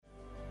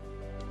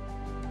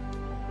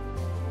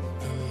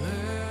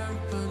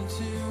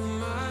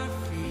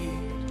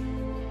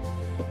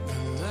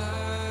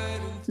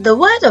The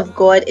Word of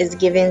God is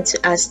given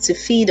to us to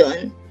feed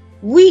on.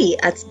 We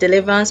at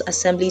Deliverance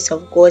Assemblies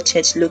of God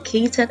Church,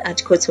 located at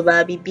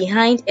Kotobabi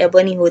behind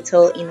Ebony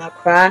Hotel in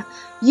Accra,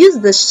 use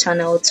this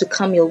channel to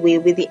come your way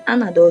with the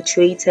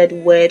unadulterated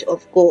Word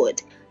of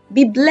God.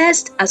 Be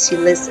blessed as you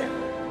listen.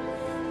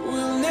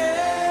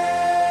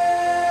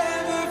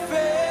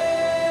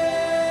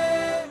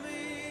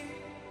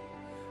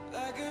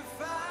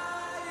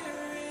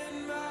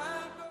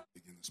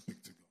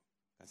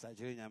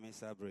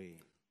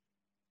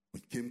 We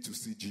came to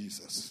see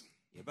Jesus.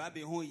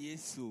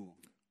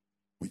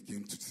 We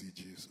came to see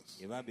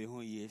Jesus.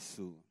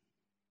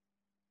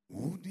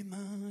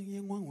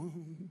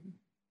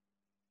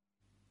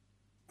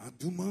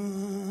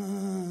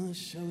 Aduma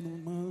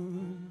Shaloma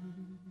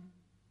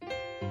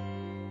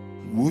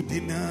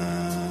Wudina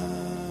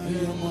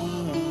Yama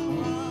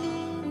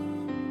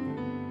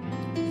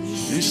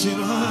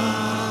Ishira.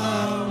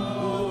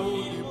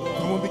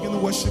 Come on, begin to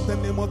worship the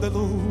name of the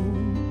Lord.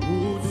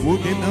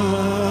 Wudina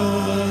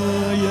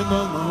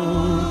Yama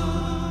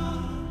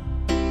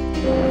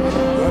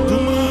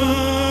Aduma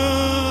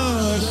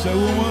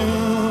Shaloma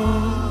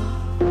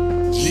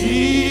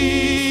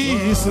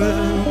Jesus.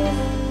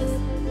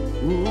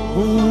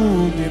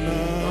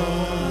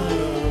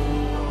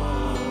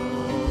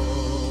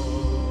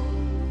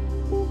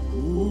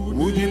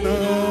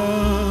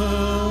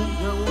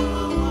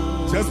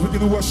 Just begin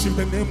to worship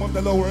the name of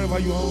the Lord wherever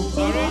you are.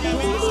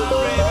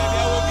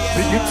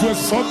 Begin to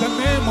exalt the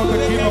name of the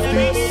King of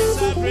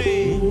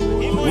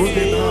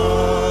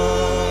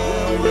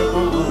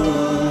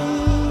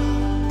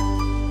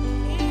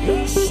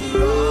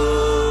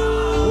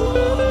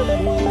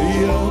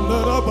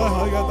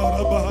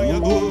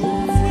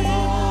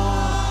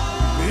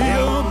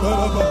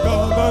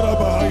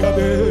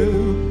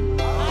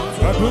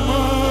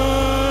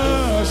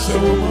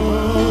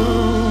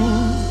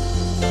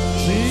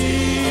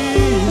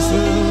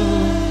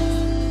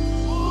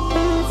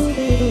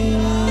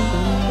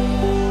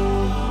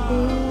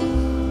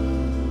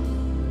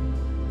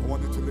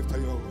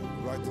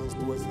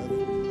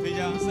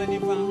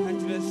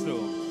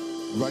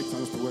Right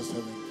hands towards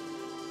heaven.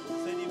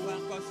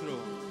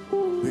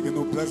 Begin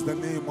to bless the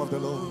name of the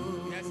Lord.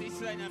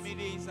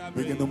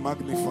 Begin to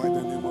magnify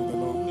the name of the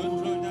Lord.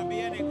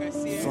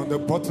 From the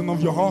bottom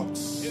of your heart,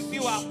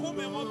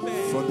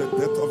 from the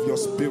depth of your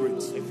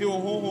spirit,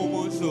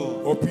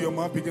 open your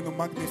mouth, begin to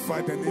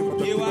magnify the name of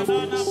the King of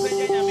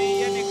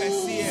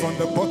Kings. From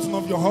the bottom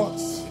of your heart,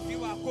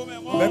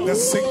 let the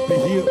sick be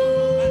healed.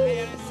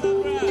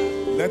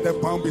 Let the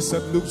bound be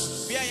set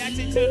loose.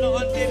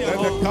 Let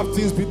the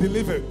captives be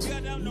delivered.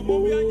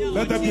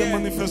 Let there be a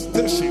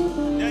manifestation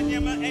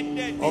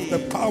of the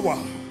power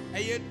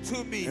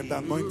and the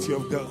anointing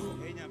of God.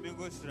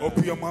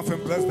 Open your mouth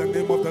and bless the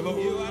name of the Lord.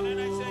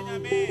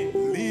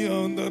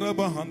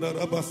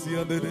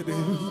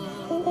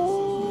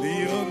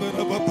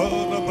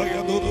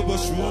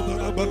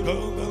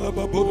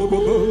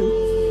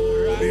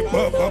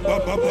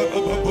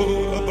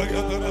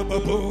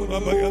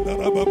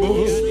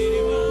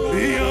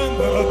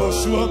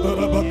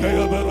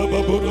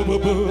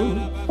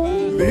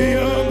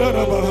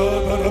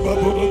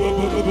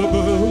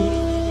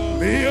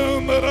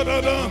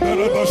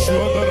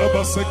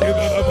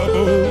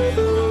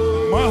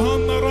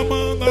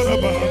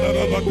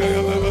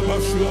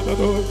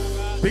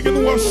 Begin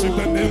to worship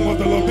the name of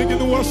the Lord. Begin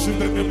to worship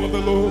the name of the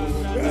Lord.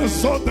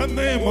 Exalt the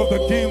name of the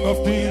King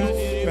of Kings.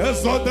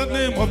 Exalt the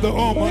name of the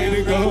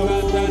Almighty God.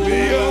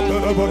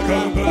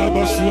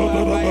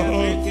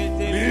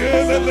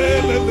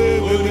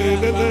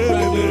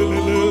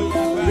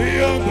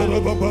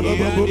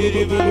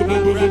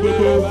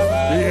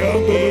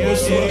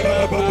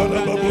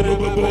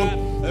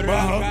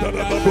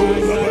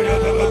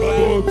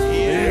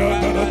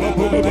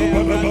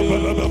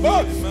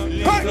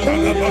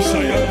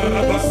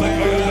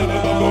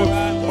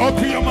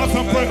 Open your mouth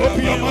and pray.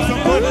 Open your mouth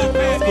and pray.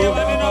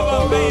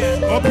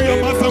 Open your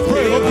mouth and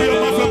pray. Open your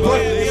mouth and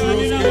pray.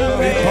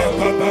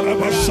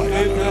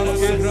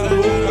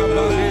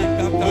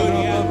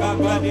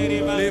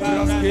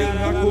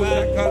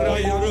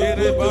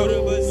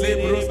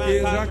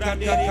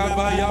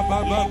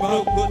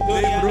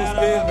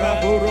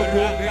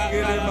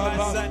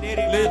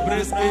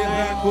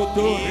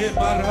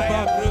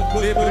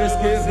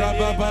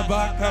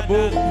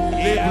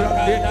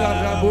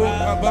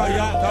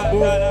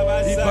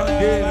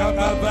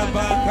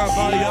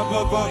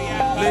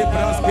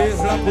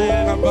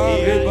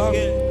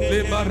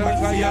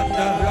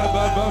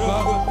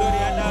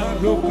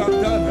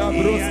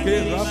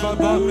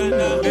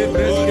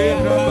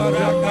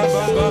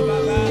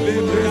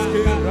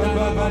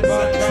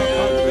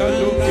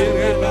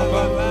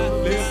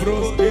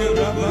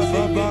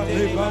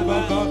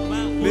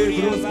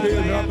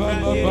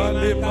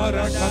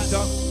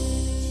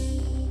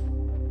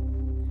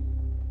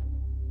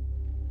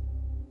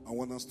 I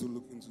want us to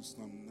look into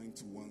Psalm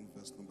 91,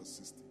 verse number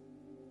 60.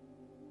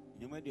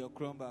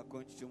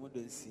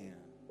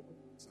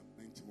 Psalm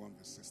 91,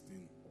 verse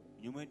 16.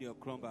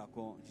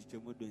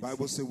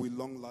 Bible says with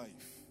long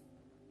life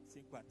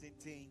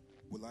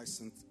will I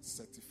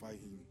certify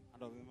him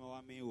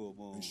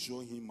and show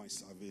him my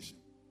salvation.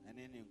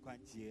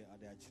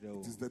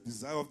 It is the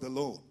desire of the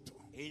Lord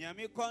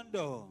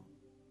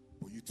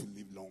for you to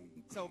live long.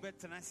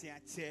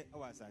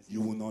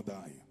 You will not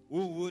die.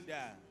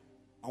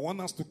 I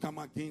want us to come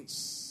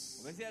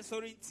against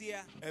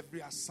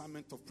every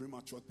assignment of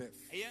premature death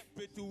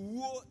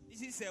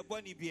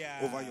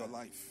over your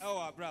life,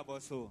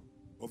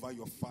 over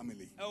your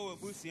family.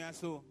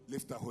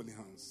 Lift our holy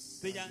hands.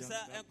 Say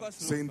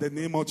in the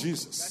name of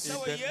Jesus. In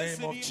the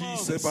name of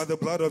Jesus. Say by the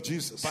blood of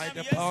Jesus. By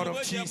the power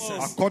of Jesus.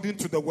 According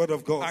to the word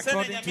of God.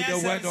 According to the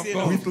word of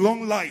God. With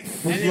long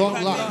life. With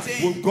long life.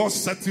 Will God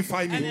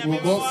certify me? Will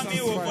God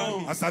certify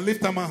me? As I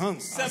lift up my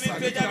hands.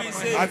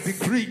 I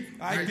decree.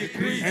 And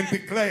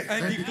declare.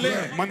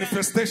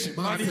 Manifestation.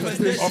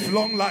 Of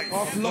long life.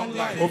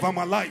 Over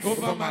my life.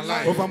 Over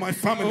my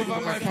family.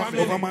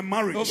 Over my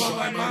marriage.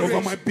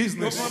 Over my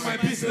business.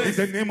 In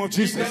the name of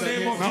Jesus.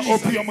 Now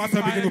open your mouth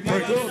and begin to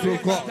pray.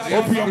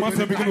 Open your mouth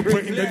and begin to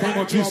pray in the name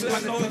of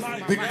Jesus.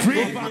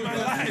 Decree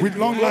with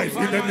long life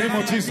in the name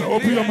of Jesus.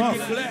 Open your mouth.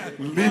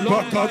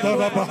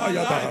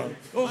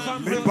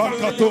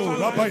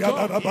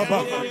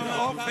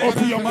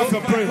 Open your mouth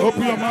and pray.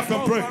 Open your mouth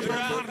and pray.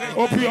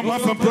 Open your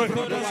mouth and pray.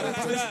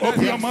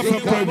 Open your mouth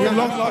and pray with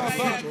long life.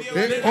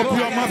 Open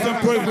your mouth and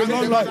pray with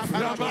long life.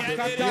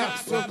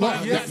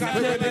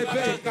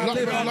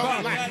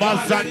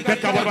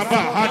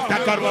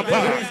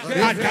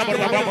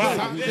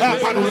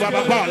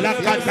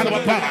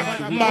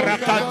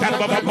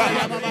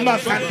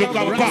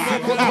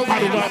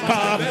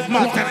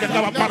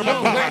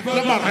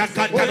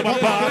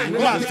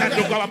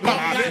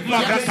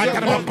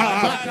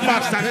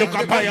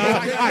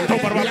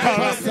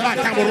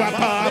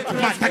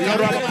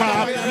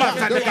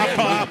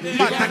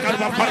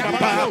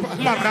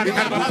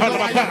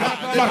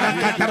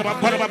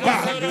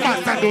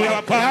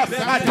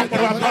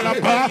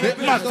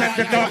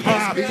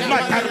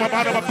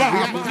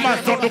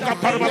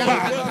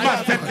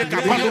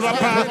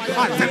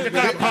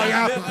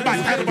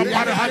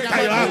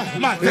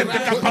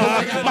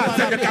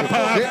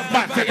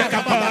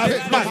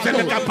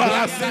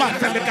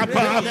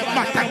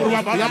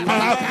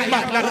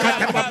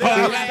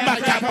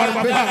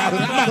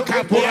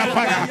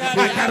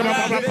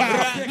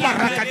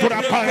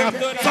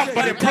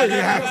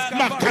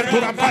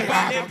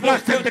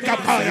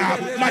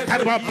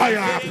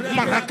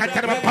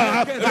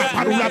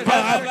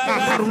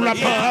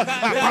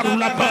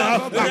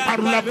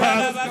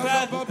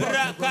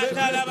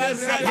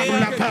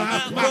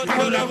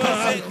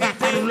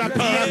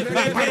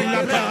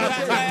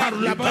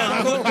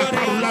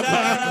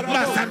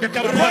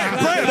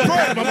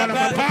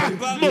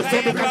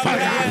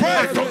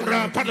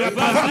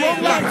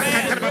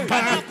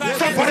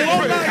 Somebody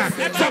pray.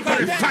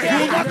 Somebody fight. You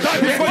will not die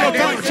before your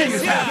time,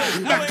 Jesus.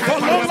 For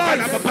long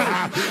life.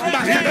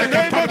 In the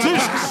name of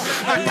Jesus.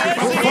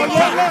 For long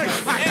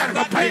life. In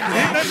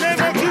the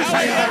name of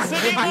Jesus.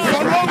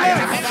 For long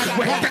life.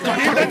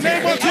 In the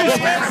name of Jesus.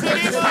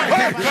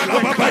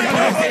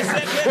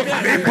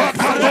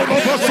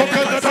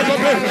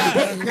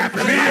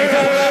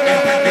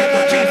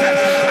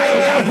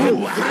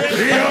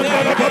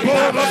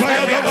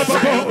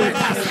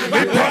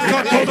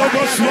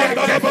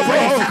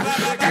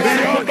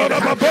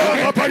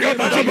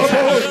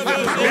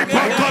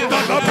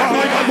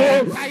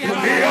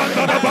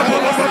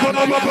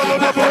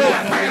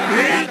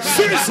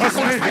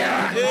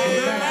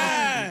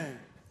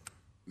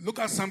 Look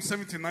at Psalm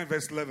 79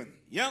 verse 11.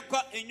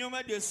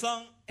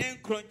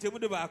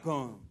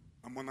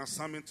 I'm on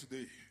assignment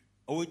today.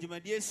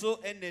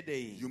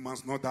 You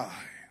must not die.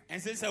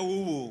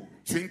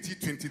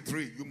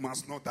 2023, you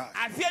must not die.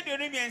 I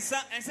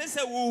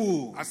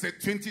said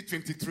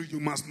 2023, you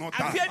must not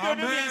die.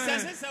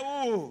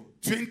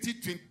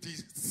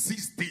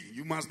 2060,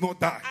 you must not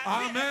die.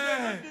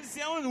 Amen.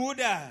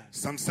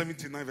 Psalm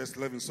 79 verse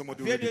 11.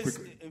 Somebody read it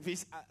quickly.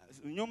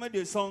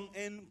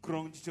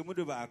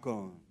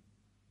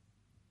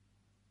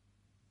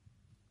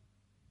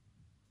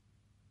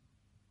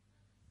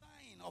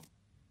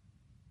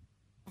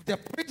 Of the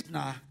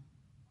prisoner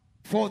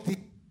for the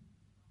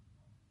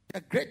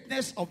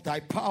greatness of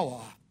thy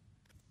power,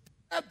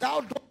 that thou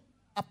art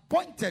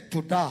appointed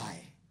to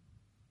die.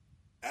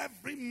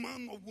 Every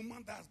man or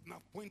woman that has been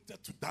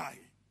appointed to die,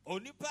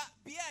 there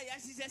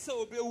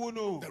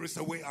is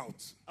a way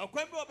out.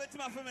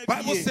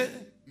 Bible says,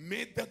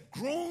 may the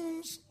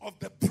groans of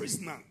the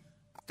prisoner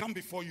come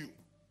before you.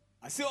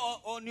 And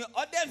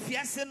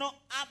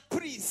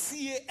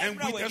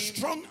with a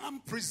strong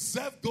arm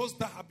preserve those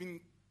that have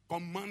been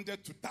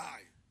commanded to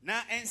die.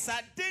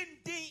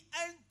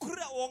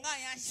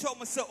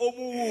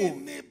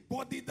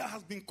 Anybody that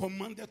has been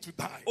commanded to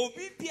die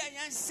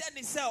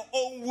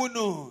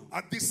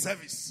at this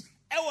service,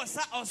 your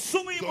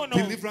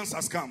deliverance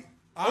has come.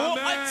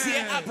 Amen.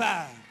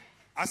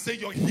 I say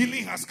your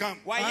healing has come.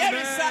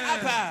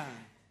 Amen.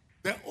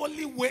 The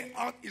only way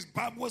out is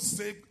Bible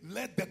says,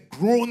 let the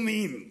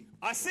groaning,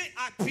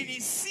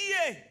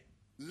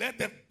 let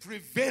the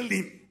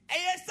prevailing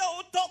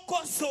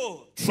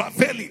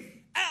Traveling.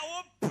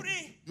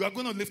 You are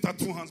going to lift up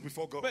 2 hands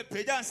before God.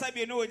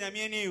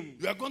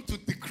 You are going to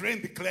decree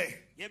and declare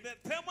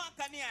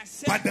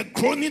by the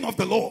groaning of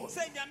the Lord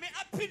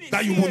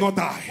that you will not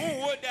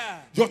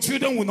die. Your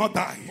children will not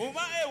die.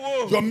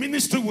 Your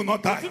ministry will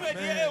not die.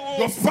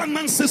 Your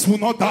finances will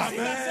not die.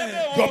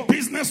 Your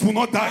business will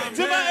not die.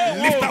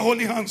 Lift our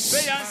holy hands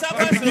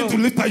and begin to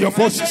lift up your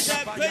voices.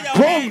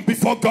 Groan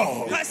before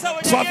God.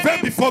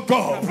 Travel before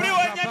God.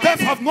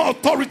 Death have no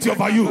authority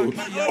over you.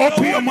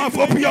 Open your mouth.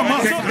 Open your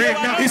mouth.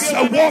 It's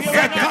a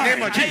warfare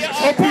time.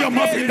 Open your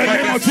mouth in the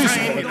name of Jesus.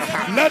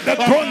 Let the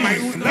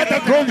groaning, let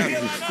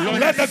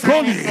the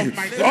groaning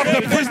of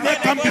the prisoner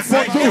come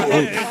before you.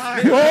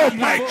 Oh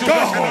my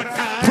God.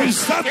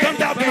 Preserve them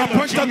that have been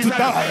appointed to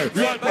die.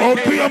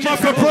 Open your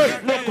mouth and pray.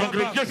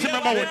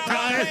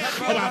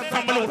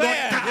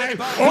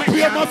 Open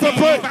your mouth and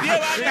pray.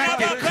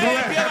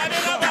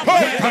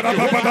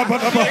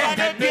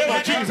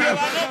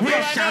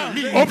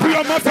 Open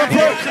your mouth and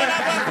pray.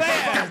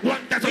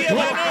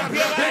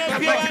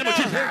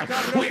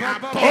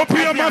 Open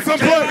your mouth and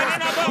pray.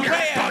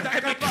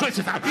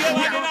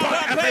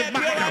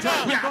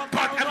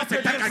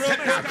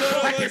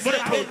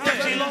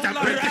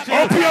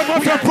 Open your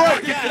mouth and pray.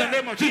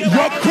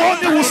 Your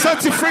groaning will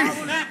set you free.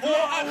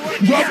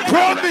 Your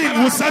groaning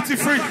will set you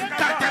free.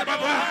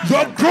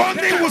 Your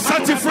groaning will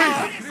set you free.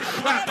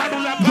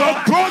 Your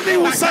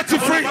groaning will set you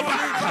free.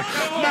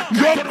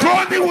 Your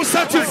groaning will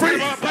set you free.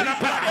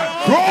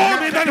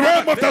 Groan in the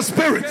realm of the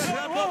spirit.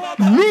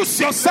 Lose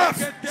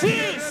yourself.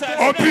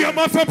 Open your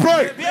mouth and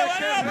pray.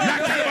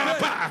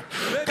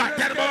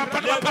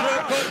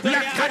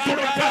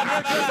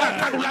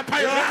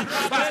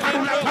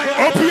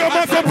 Open your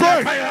mouth and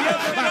pray.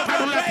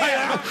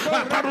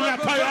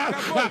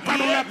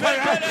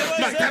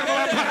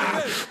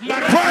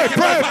 Pray,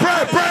 pray,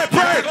 pray, pray,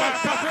 pray.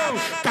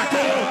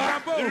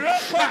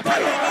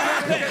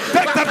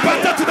 Take the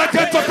battle to the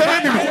gates of the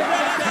enemy.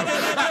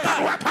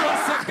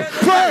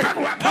 Pray.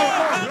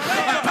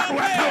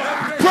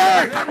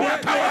 Pray.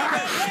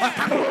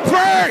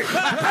 Pray.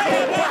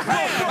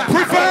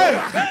 Prevail.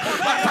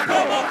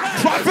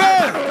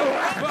 Travel.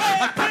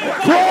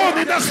 Groan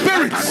in the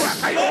spirit.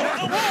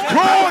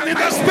 Groan in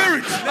the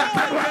spirit.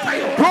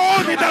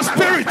 Groan in the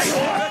spirit.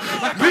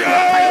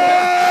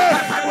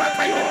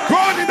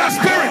 Groan in the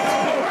spirit.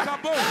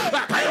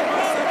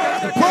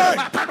 Pray.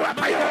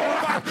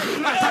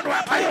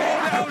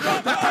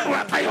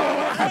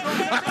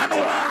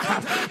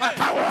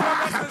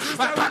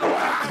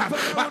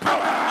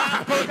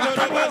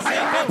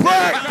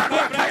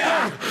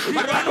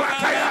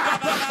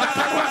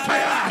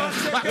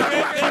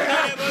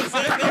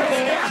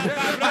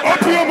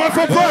 Open your mouth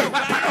and pray.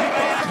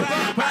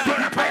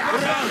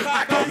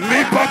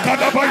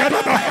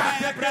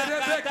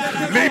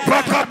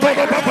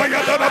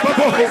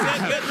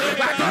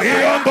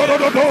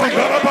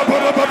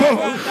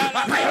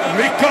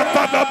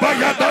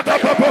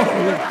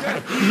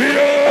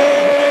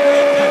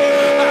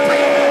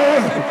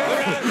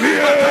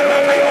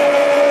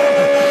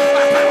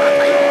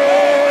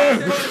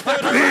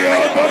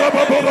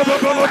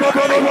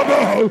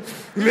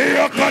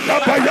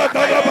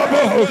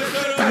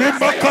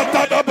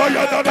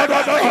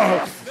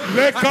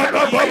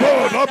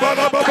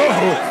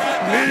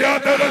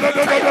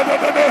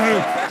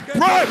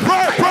 Pray,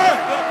 pray, pray.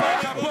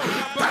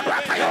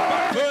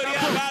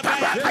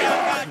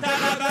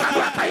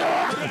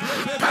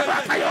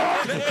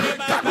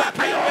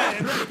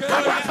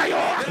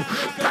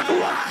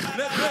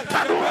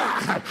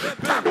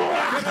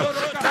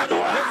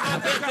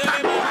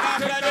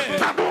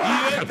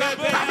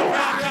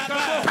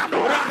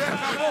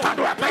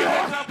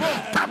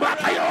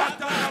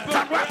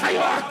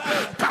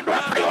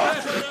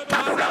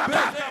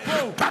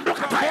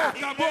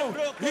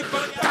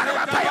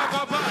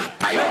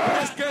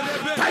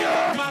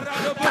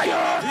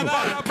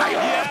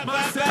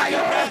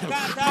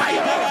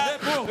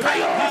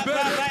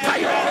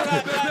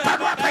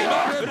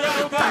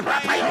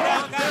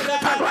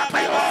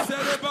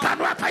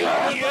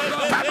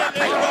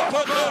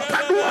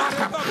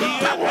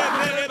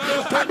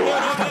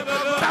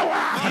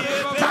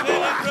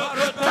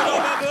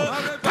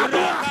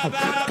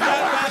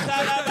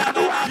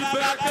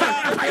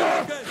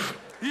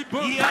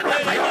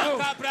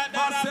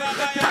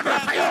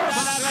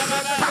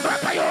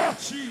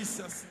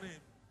 Jesus' name.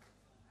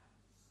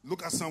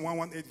 Look at Psalm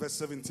 118 verse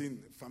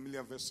 17,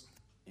 familiar verse.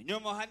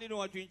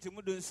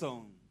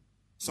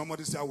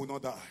 Somebody say, I will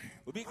not die.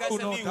 I will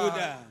not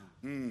die.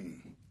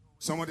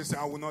 Somebody say,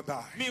 I will not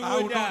die. I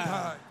will not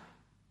die.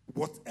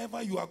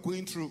 Whatever you are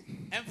going through,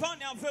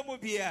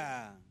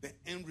 the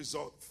end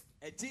result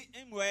is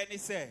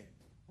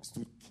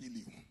to kill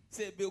you.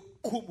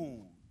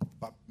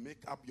 But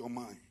make up your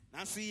mind.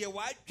 I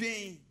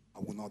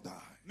will not die.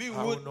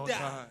 I will not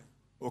die.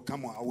 Oh,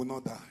 come on, I will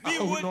not die. I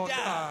will not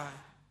die.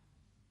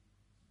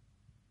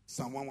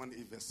 Psalm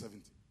 118 verse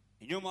 17.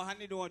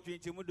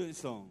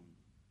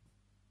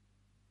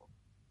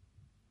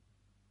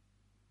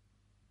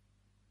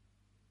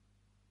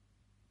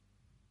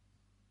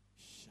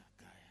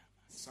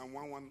 Psalm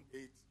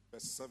 118,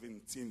 verse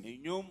 17.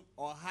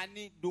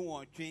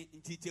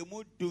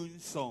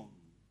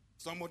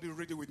 Somebody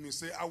read it with me.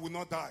 Say, I will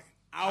not die.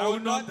 I will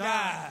not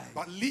die,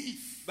 but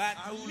live.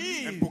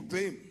 And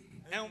proclaim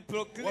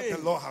what the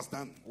Lord has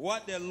done. I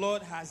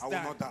will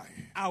not die.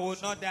 I will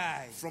not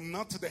die. From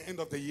now to the end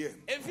of the year,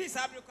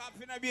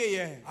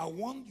 I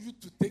want you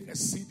to take a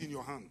seed in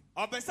your hand.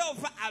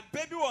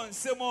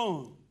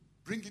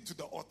 Bring it to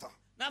the altar.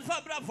 Psalm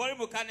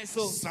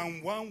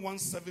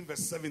 117,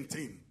 verse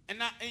 17. Let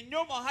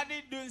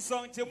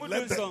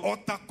the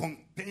altar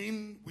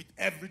contain with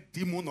every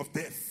demon of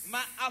death,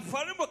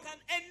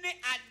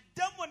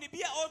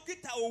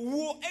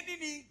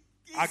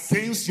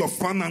 against your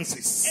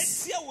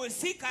finances,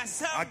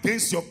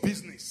 against your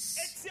business,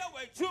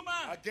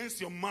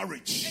 against your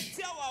marriage,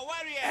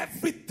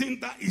 everything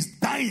that is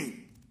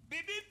dying.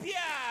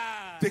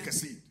 Take a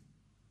seed.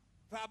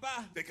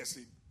 Take a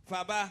seed.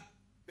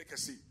 Take a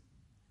seed.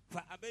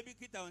 Pastor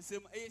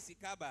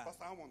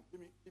Amon, give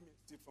me a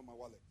seed from my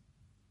wallet.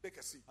 Take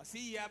a seed. Take a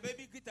seed.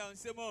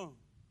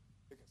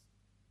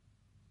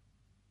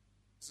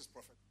 This is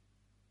prophet.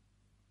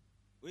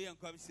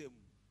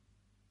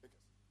 Take a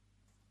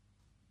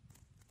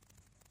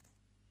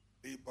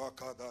seed.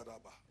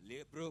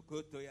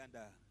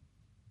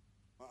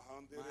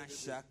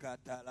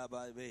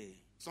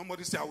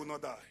 Somebody say, I will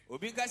not die.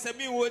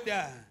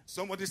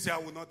 Somebody say, I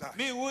will not die.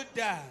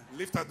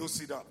 Lift that those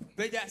seed up.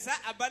 Begin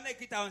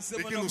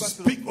to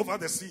speak over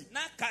the seed.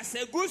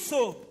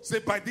 Say,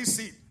 by this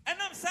seed, as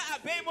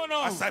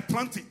I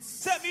plant it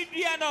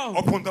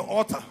upon the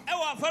altar,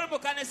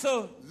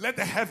 let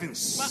the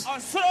heavens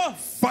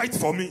fight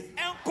for me.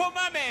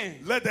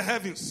 Let the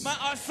heavens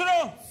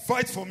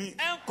fight for me.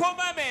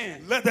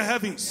 Let the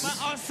heavens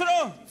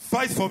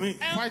fight for me.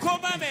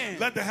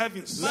 Let the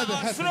heavens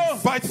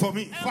fight for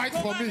me.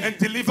 And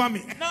deliver me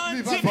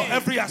for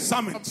every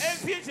assignment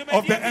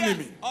of the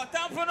enemy,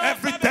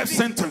 every death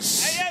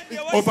sentence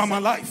over my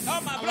life,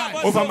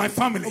 over my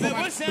family,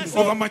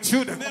 over my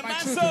children,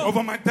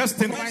 over my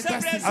destiny.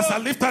 As I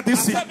lift up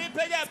this seed,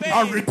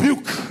 I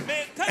rebuke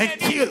and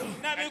kill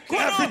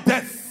every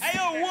death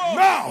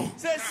now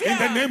in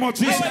the name of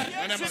Jesus.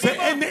 Say,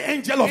 any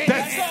angel of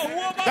death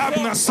that has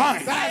been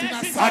assigned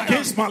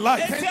against my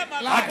life,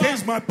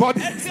 against my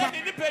body,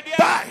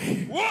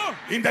 die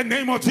in the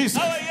name of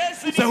Jesus.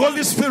 The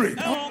Holy Spirit,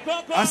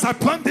 as I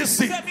plant this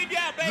seed,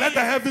 let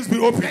the heavens be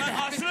open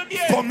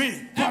for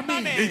me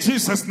in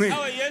Jesus' name.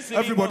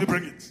 Everybody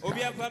bring it.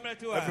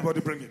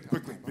 Everybody bring it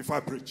quickly before I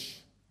preach.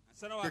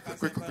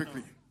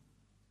 Quickly.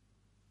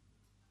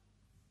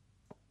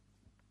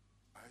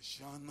 I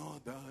shall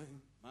not die.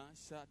 I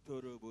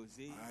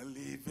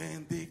live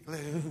and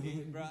declare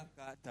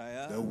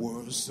the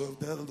words of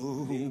the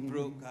Lord.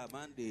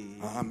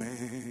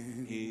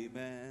 Amen.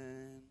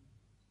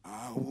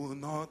 I will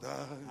not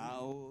die.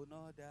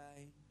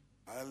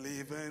 I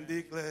live and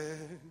declare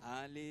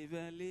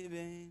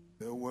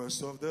the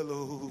words of the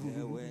Lord.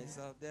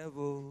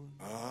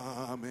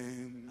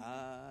 Amen.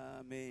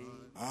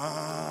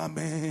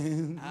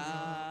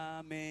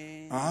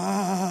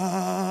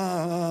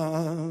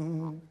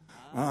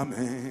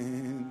 Amen.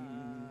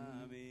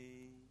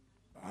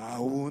 I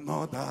will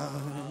not die.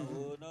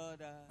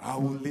 I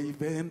will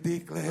live and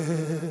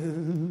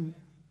declare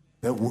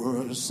the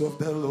words of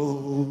the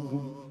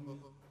Lord.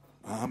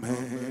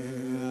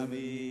 Amen.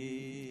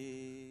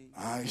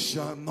 I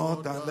shall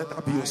not die. Let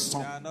that be a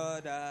song.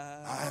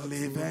 I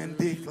live and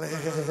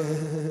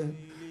declare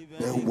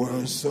the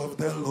words of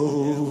the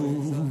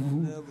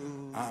Lord.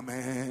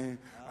 Amen.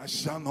 I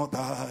shall not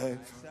die.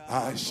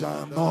 I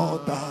shall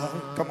not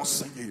die. Come on,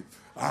 sing it.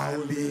 I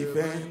live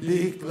and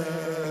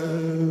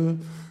declare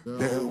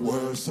the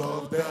words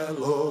of the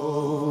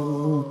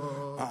Lord.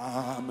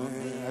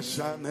 Amen. I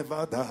shall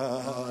never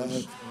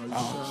die.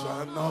 I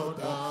shall not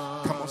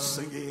die. Come on,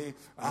 sing it.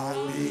 I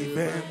live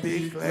and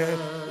declare,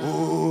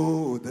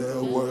 oh,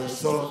 the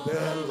words of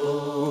the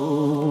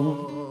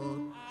Lord.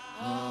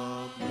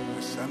 Amen.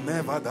 I shall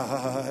never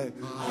die.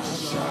 I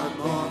shall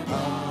not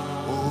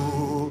die.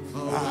 Oh,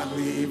 I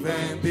live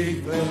and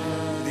declare.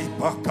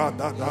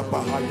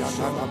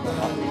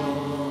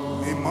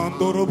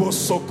 Mandorobo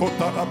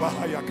Sokota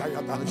Bahaya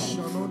Kayada.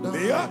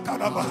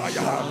 Leakara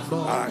Bahaya.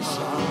 I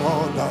shall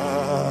not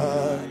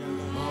die.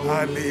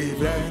 I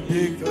live and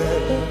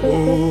declare,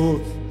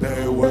 oh,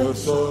 the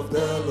words of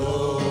the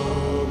Lord.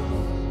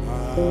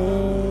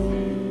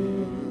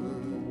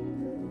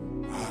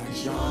 I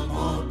shall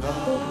not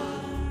die.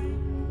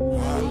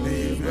 I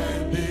live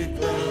and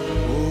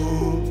declare,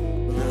 oh,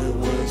 the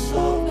words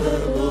of the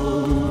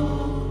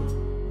Lord.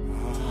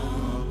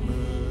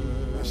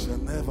 Amen. I shall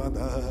never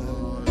die.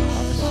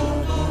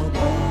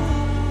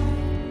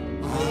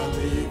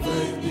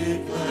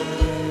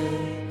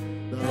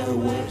 The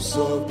words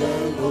of the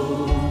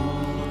Lord.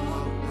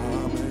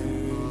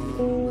 Amen.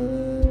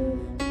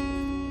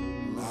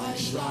 I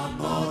shall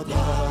not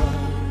die.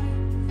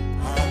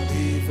 I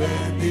live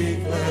and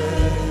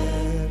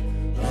declare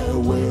the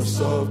words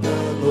of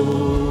the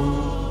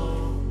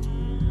Lord.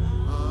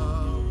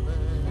 Amen.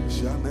 I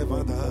shall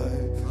never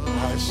die.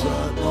 I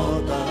shall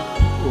not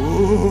die.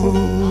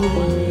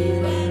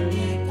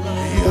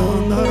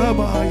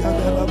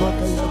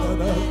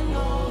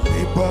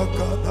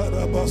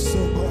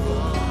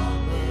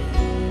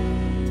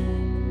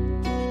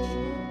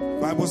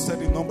 Bible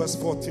said in Numbers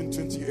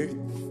 14:28,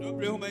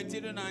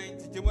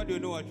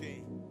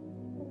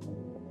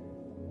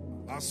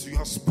 as you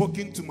have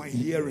spoken to my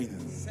hearing,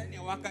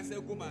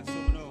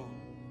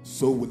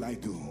 so will I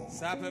do.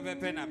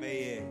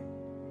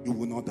 You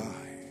will not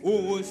die.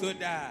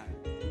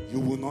 You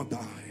will not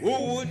die.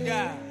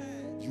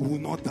 You will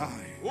not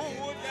die.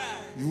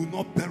 You will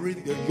not bury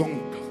the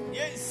young.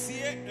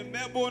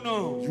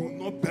 You will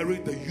not bury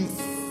the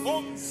youth.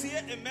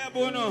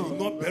 You will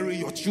not bury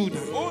your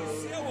children.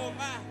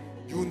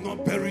 You will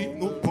not bury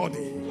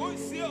nobody.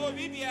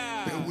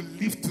 They will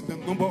live to the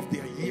number of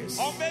their years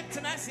in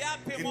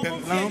the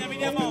land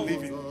of the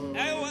living.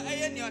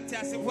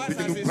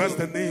 Begin to bless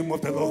the name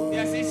of the Lord.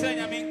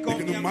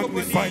 Begin to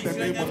magnify the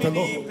name of the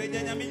Lord.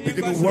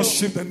 Begin to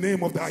worship the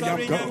name of the I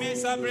am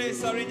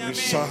God.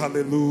 Shout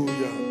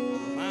hallelujah.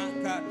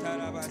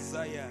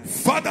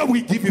 Father,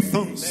 we give you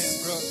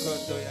thanks.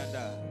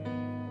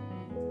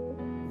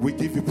 We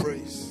give you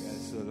praise.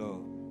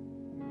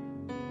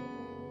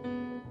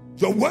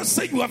 Your word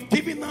says you have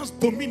given us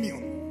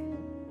dominion.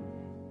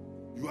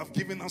 You have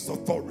given us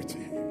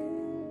authority.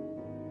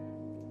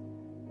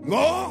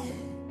 Lord,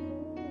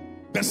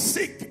 the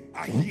sick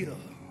are healed.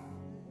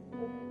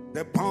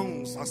 The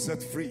bounds are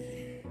set free.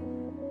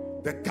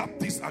 The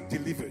captives are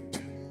delivered.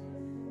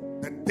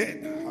 The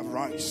dead have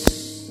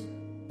rise.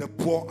 The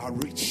poor are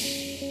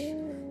rich.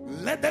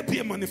 Let there be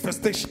a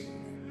manifestation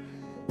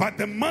by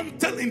the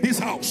mantle in this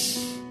house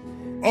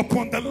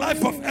upon the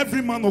life of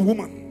every man or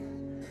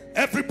woman,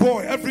 every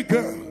boy, every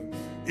girl,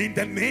 in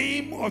the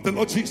name of the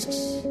Lord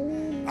Jesus.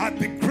 I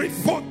decree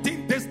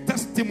 14 days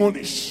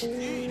testimonies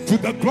to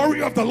the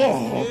glory of the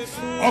Lord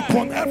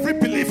upon every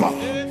believer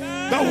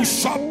that will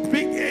shout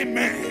big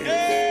amen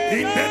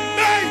in the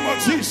name of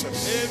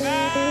Jesus.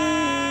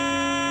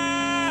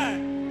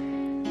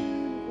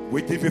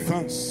 We give you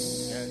thanks.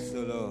 Yes,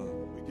 Lord.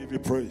 We give you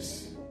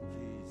praise.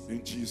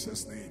 In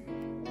Jesus' name.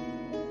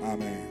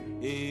 Amen.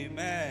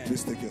 Amen.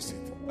 Please take your seat.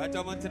 I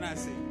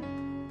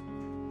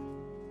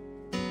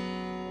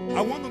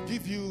want to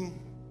give you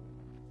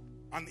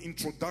an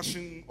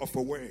introduction of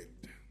a word.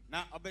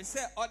 Now, I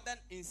say, other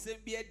in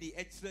Sambia the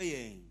extra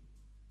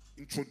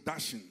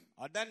Introduction.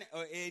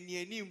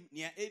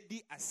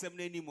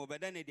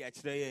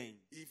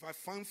 If I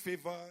find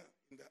favor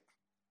in the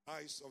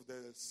eyes of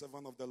the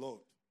servant of the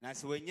Lord, and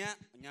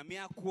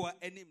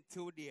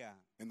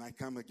I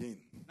come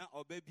again,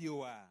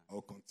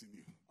 I'll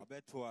continue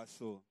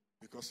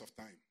because of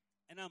time.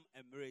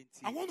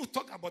 I want to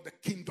talk about the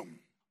kingdom.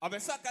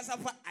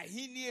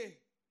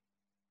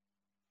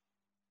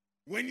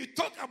 When you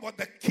talk about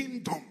the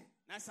kingdom,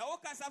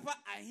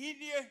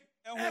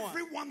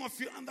 every one of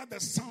you under the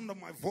sound of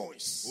my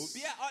voice,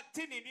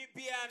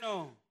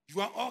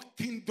 you are all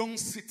kingdom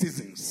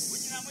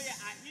citizens.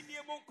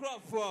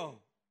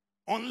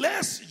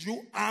 Unless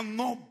you are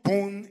not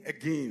born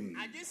again.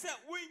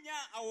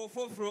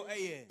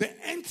 The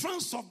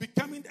entrance of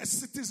becoming a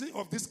citizen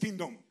of this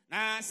kingdom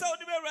is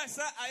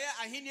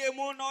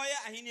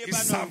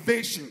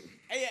salvation.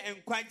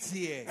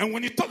 And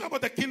when you talk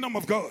about the kingdom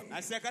of God,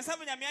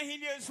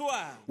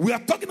 we are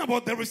talking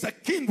about there is a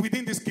king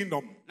within this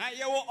kingdom.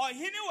 There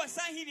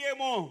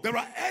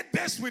are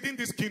elders within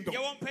this kingdom.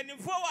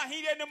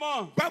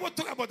 Bible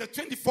talk about the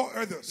 24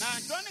 elders.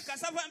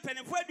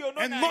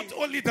 And not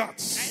only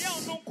that,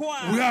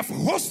 we have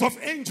hosts of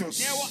angels.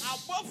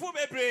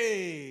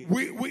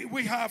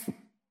 We have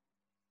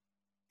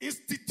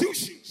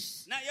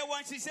institutions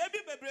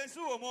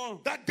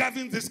that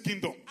govern this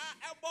kingdom.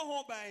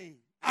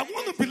 I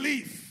want to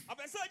believe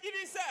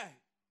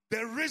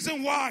the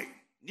reason why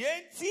you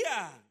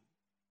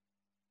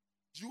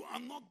are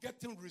not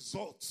getting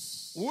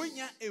results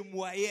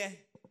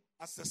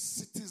as a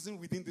citizen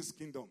within this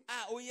kingdom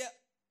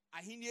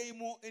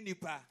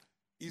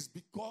is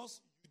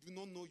because you do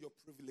not know your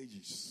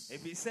privileges.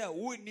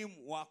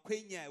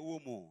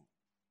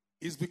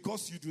 It's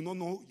because you do not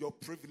know your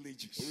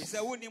privileges.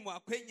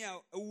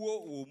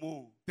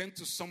 Then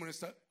to someone and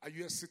say, are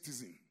you a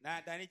citizen?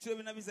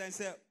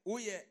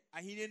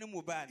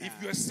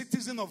 If you're a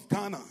citizen of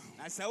Ghana,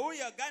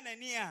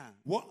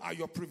 what are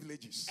your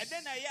privileges?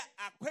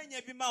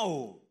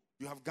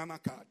 You have Ghana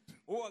card.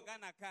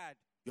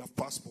 You have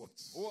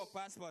passports.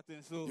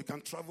 You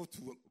can travel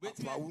to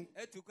Aplawu,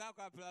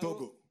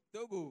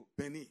 Togo,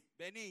 Benin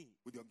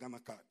with your Ghana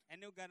card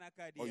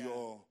or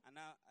your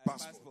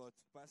passport.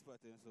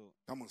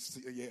 Come on,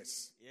 say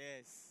yes.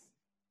 Yes.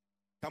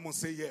 Come on,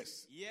 say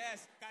yes.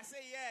 Yes. Can say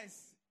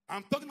yes.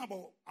 I'm talking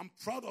about, I'm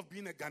proud of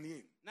being a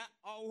Ghanaian.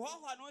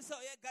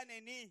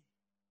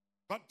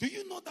 But do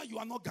you know that you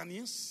are not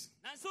Ghanaians?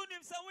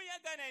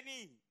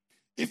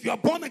 If you are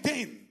born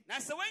again,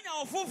 if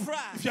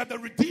you are the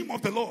redeemed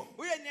of the Lord,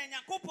 you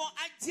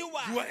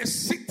are a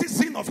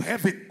citizen of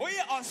heaven.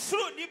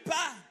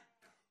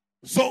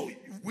 So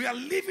we are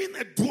living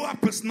a dual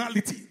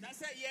personality.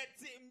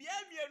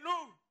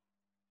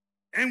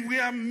 And we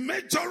are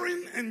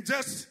majoring and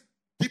just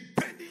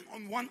depending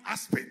on one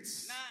aspect.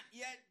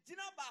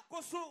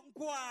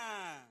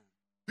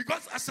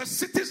 Because as a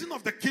citizen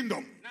of the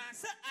kingdom,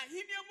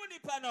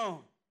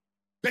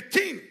 the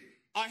king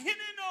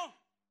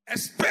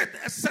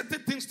expects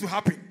certain things to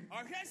happen.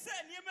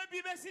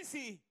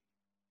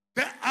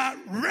 There are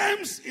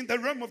realms in the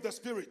realm of the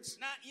spirit.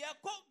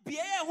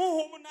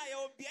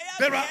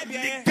 There are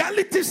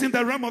legalities in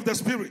the realm of the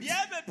spirit.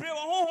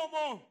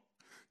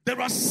 There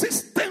are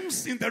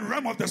systems in the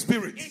realm of the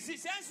spirit.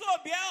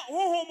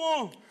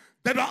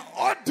 There are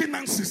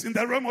ordinances in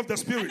the realm of the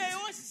spirit.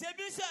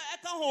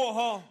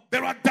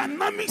 There are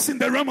dynamics in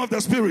the realm of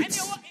the spirit.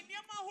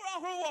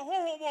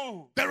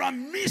 There are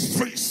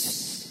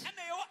mysteries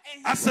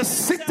as a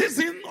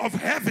citizen of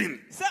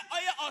heaven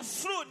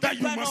that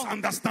you must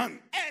understand.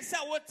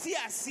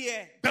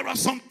 There are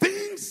some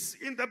things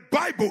in the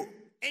Bible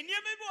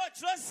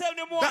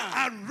that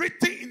are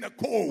written in the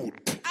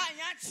code, that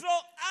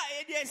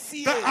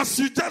as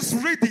you just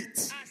read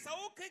it,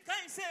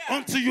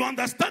 until you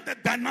understand the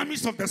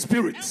dynamics of the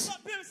spirit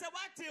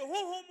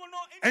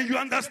and you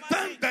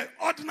understand the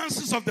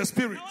ordinances of the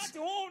spirit,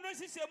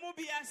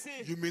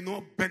 you may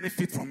not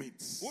benefit from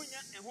it.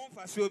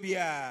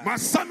 My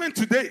sermon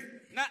today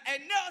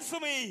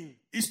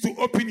is to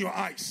open your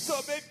eyes.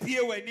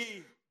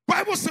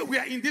 Bible says we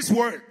are in this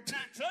world,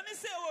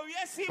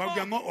 but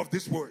we are not of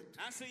this world.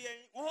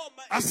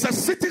 As a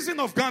citizen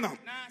of Ghana,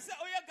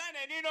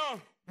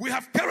 we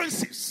have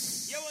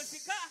currencies,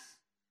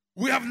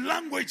 we have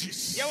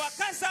languages,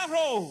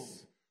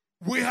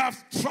 we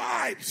have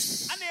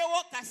tribes, and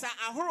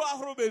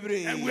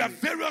we have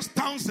various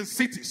towns and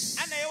cities.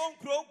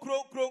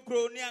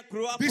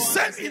 The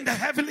same in the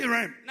heavenly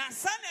realm.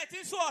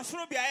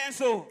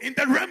 In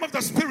the realm of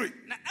the spirit,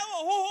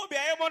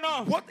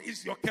 what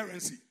is your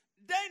currency?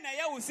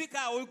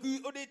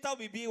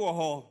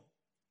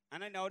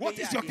 What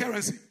is your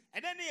currency?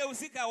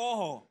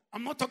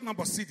 I'm not talking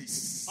about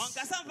cedis.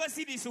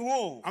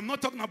 I'm not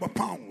talking about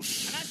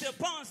pounds.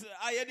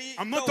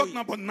 I'm not talking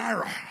about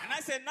naira.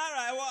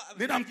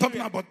 Then I'm talking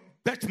about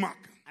Dutch mark.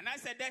 I'm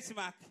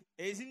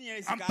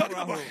talking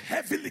about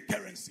heavenly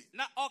currency.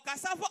 Ask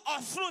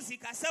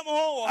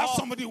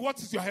somebody,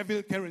 what is your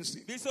heavenly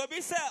currency?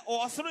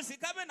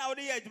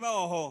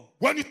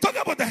 When you talk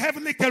about the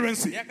heavenly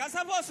currency,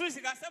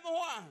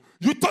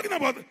 you're talking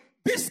about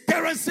this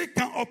currency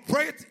can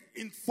operate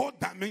in 4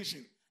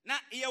 dimensions.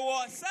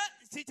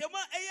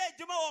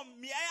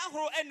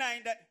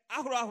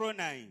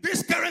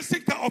 This currency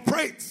can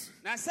operate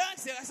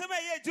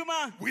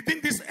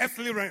within this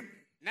earthly realm.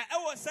 It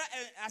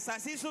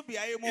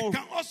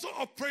can also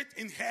operate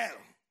in hell.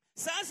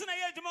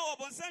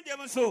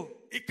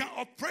 It can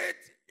operate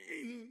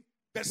in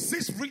the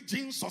 6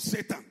 regions of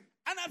Satan.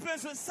 And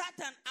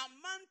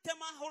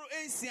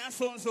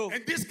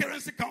this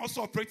currency can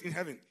also operate in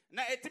heaven.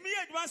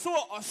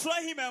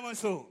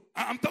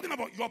 I'm talking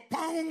about your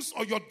pounds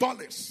or your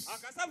dollars, your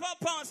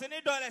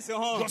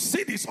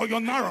cedis or your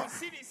naira.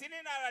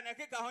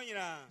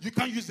 You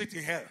can't use it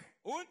in hell.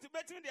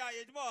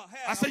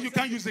 I said you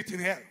can't use it in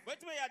hell.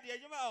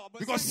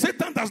 Because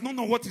Satan does not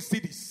know what is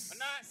cedis.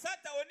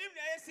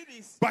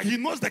 But he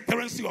knows the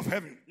currency of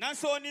heaven.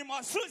 So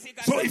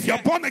if you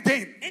are born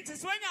again,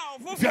 if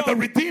you are the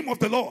redeemed of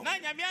the Lord,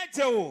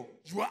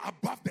 you are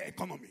above the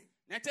economy.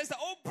 You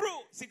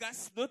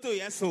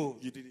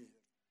didn't.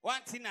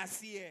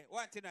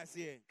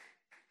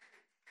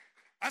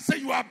 I say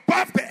you are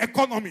above the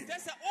economy.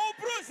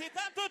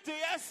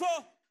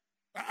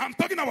 I'm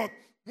talking about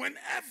when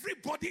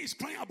everybody is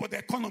crying about the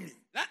economy,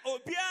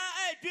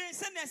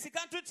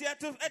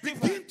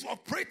 begin to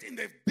operate in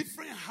a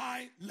different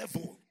high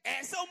level.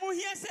 Begin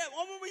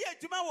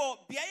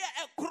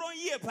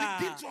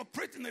to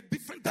operate in a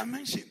different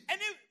dimension.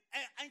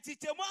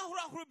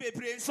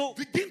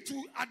 Begin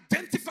to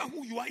identify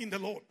who you are in the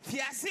Lord.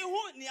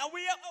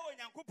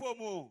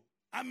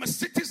 I'm a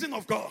citizen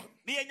of God.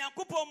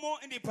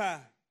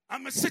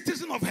 I'm a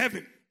citizen of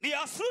heaven.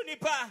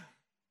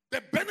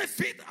 The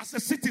benefit as a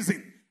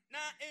citizen,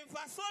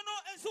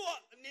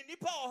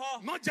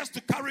 not just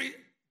to carry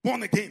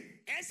born again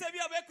as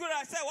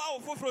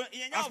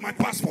my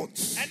passport,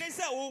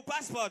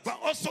 but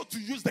also to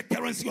use the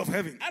currency of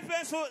heaven.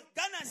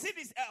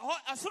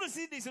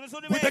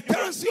 With the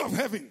currency of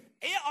heaven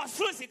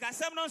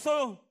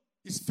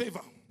is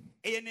favor,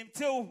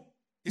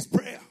 is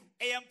prayer,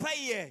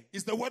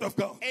 is the word of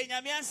God,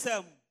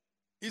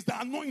 is the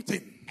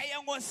anointing.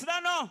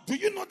 Do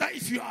you know that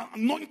if you are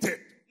anointed,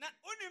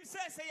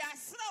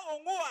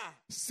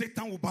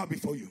 Satan will bow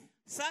before you?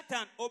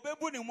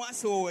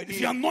 If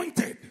you are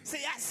anointed,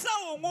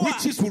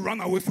 witches will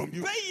run away from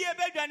you.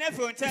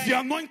 If you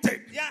are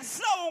anointed,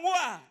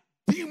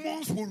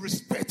 demons will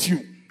respect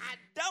you.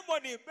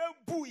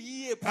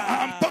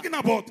 I'm talking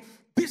about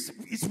this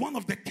is one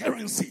of the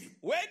currency.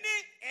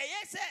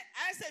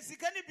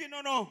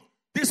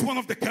 This is one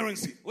of the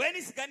currency.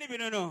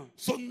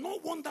 So no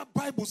wonder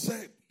Bible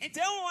said,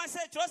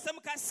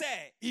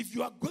 if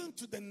you are going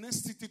to the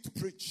next city to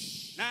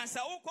preach,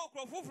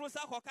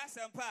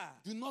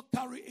 do not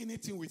carry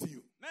anything with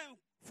you.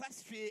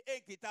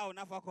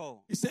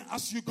 He said,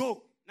 as you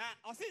go,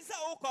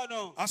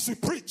 as you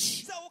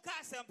preach,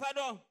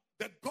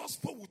 the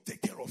gospel will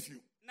take care of you.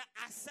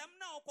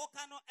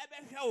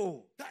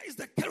 That is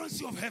the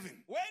currency of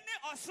heaven.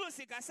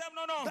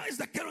 That is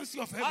the currency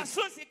of heaven.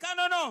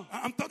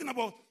 I'm talking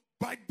about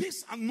by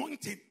this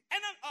anointing,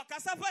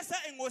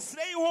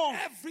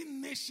 every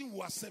nation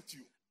will accept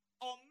you.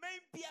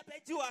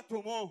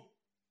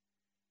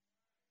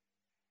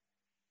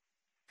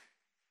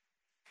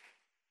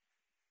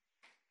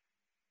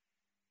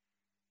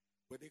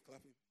 Were they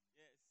clapping?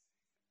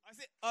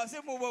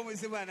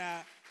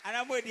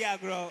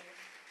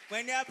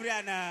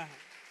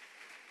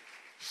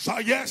 Yes.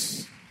 Shout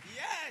yes.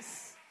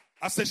 Yes.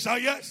 I said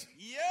shout yes.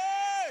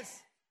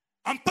 Yes.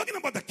 I'm talking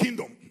about the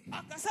kingdom.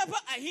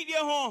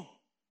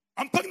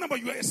 I'm talking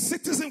about you are a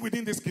citizen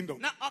within this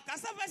kingdom.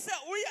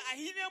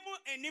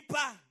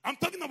 I'm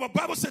talking about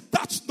Bible said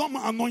touch not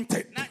my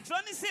anointed and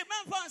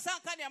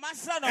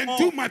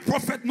do my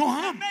prophet no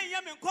harm.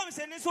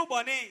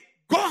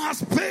 God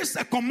has placed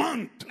a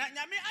command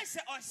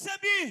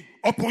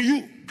upon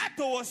you.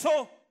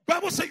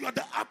 Bible says you are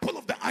the apple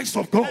of the eyes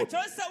of God.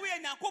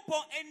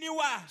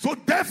 So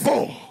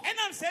therefore,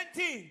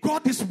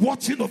 God is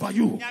watching over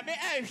you.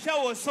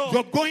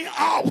 You're going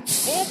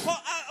out.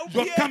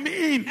 You're coming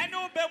in.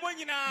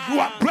 You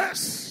are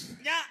blessed.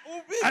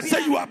 I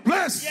say you are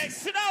blessed.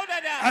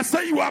 I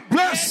say you are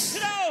blessed.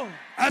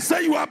 I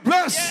say you are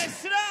blessed.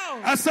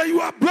 I say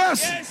you are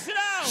blessed.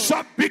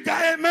 Shout bigger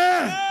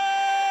amen.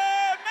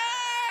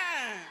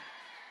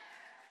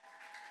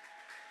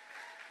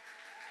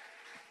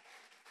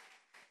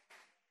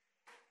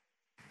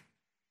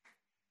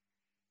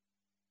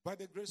 By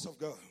the grace of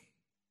God,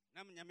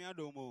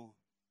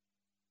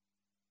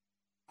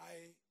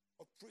 I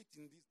operate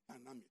in this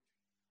dynamic.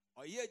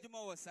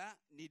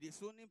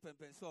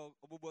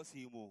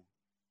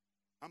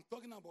 I'm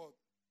talking about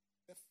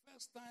the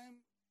first time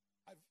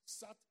I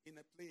sat in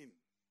a plane.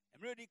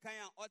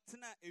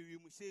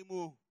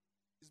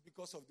 It's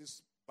because of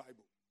this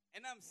Bible.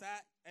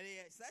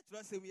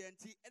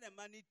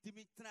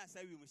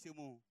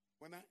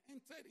 When I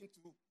entered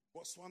into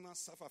Botswana,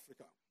 South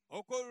Africa,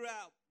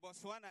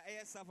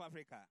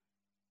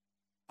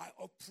 I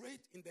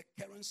operate in the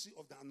currency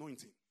of the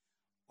anointing.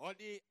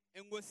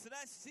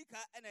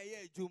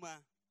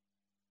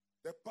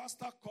 The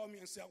pastor called me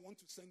and said, I want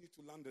to send you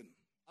to London.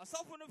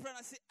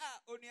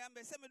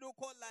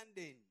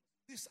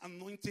 This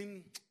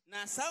anointing,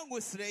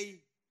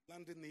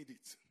 London need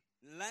it.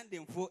 And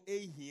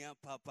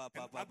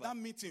at that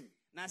meeting,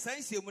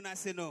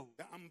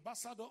 the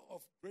ambassador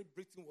of Great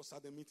Britain was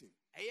at the meeting.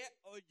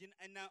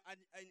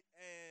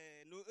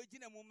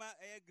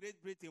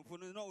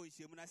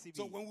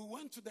 So when we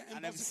went to the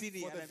embassy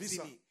for the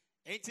visa,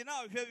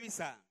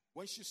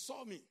 when she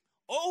saw me,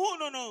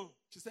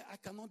 she said, I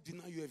cannot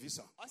deny you a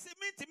visa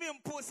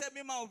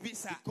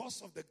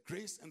because of the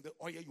grace and the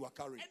oil you are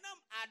carrying.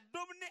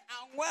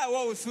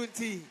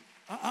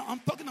 I'm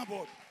talking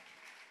about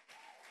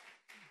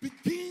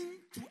begin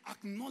to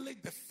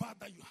acknowledge the fact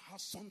that you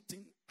have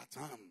something at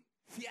hand.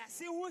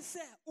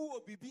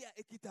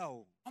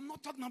 I'm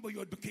not talking about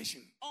your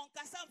education.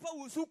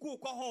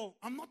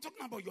 I'm not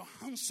talking about your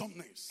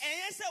handsomeness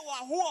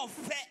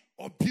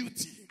or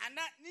beauty.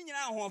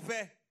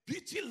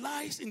 Beauty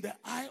lies in the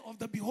eye of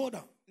the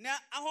beholder. The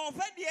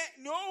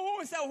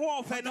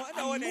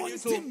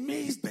anointing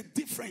makes the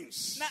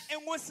difference. The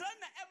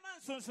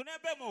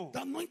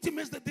anointing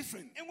makes the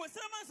difference.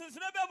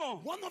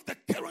 One of the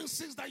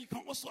currencies that you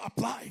can also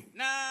apply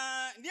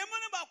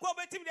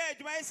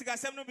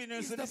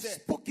is the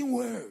spoken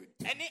word.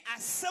 The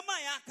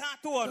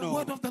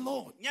word of the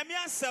Lord.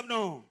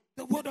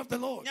 The word of the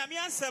Lord.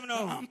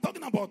 I'm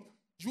talking about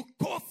you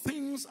call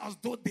things as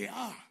though they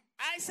are.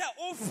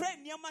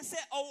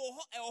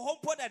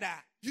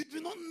 You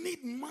do not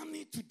need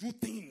money to do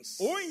things.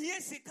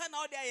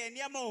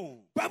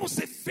 Bible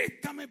says faith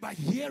coming by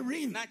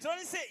hearing. And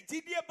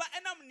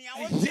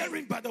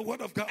hearing by the word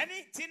of God.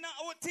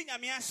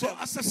 So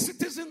as a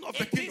citizen of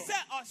the kingdom,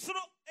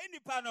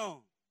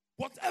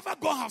 whatever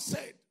God has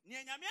said,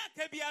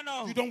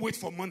 you don't wait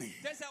for money.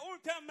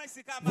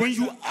 When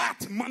you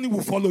act, money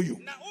will follow you.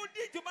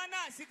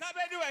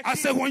 I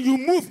said when you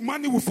move,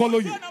 money will follow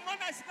you.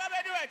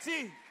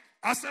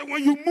 I said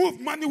when you move,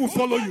 money will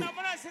follow you.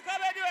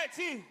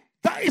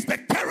 That is the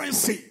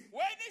currency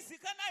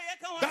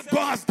that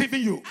God has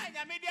given you.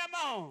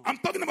 I'm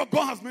talking about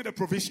God has made a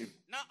provision.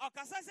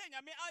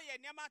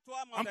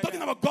 I'm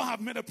talking about God has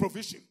made a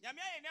provision.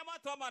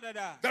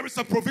 There is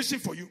a provision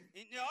for you.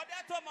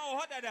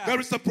 There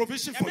is a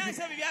provision for you.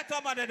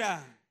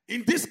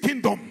 In this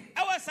kingdom,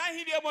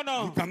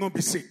 you cannot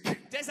be sick.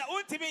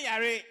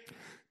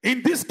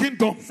 In this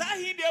kingdom,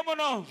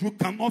 you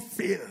cannot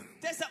fail.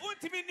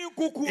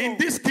 In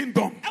this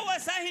kingdom,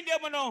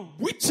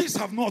 witches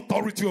have no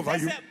authority over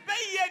you.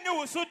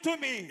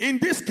 In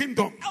this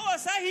kingdom,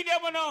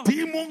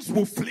 demons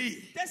will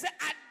flee.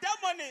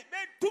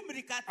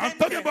 I'm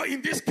talking about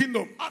in this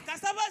kingdom,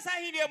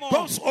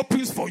 doors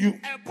opens for you.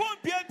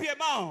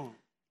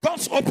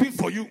 Doors open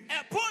for you.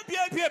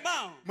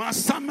 My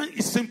assignment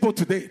is simple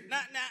today.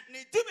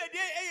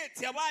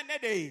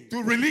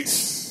 To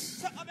release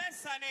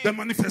the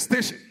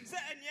manifestation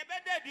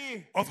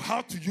of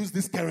how to use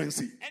this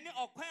currency.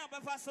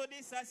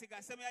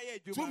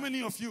 Too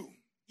many of you,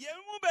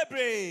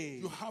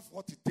 you have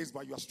what it takes,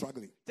 but you are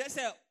struggling.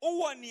 You're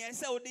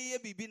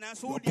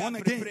born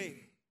again.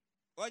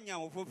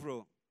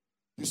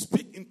 You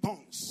speak in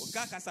tongues,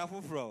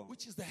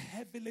 which is the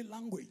heavenly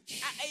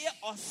language.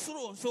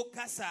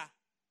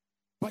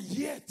 But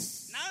yet,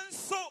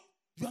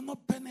 you are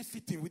not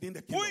benefiting within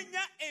the kingdom.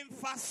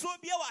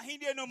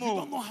 You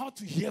don't know how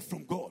to hear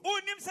from God. You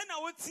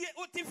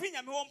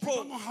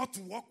don't know how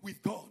to walk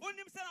with God.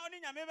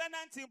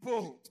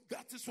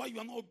 That is why you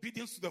are not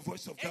obedient to the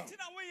voice of God.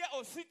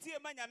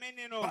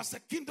 But as a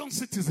kingdom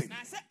citizen,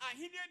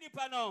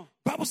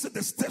 Bible said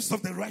the steps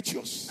of the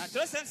righteous are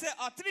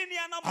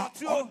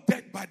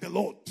ordered by the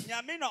Lord.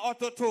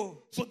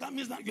 So that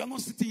means that you are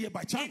not sitting here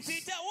by chance.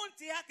 It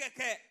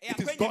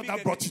is God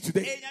that brought you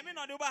today.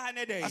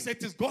 I said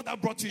it is God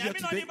that brought you here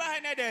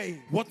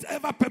today.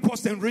 Whatever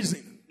purpose and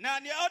reason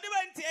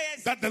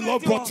that the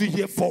Lord brought you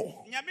here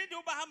for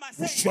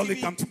will surely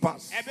come to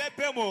pass.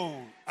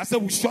 I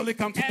said will surely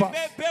come to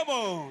pass.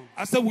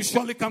 I said will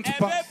surely come to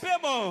pass.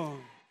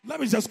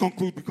 Let me just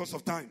conclude because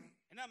of time.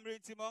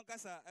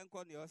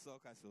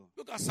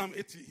 Look at Psalm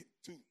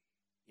 82.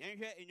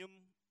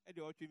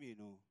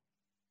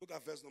 Look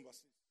at verse number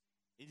 6.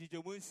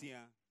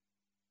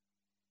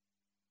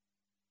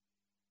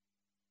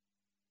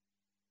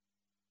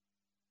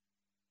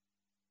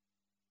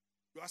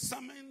 Your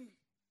assignment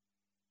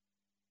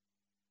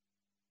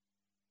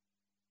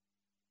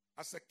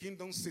as a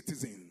kingdom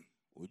citizen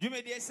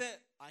is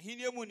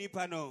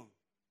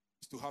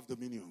to have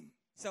dominion.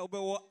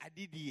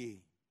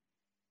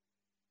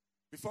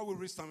 Before we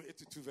read Psalm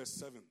 82 verse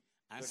 7,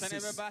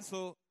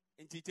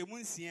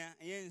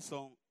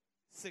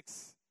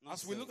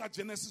 as we look at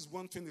Genesis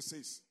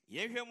 1:26,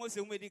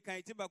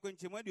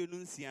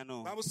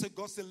 Bible says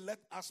God said, let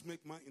us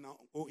make man in our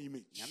own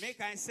image.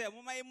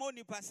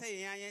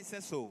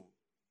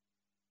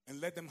 And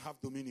let them have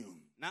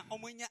dominion.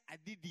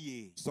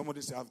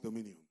 Somebody say have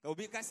dominion.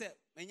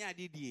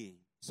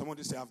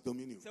 Somebody say have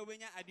dominion.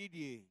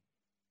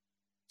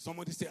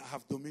 Somebody say I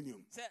have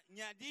dominion.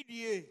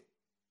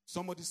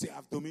 Somebody say I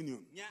have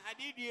dominion.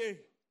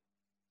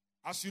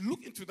 As you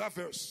look into that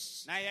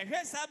verse,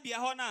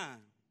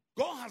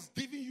 God has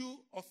given you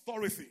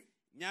authority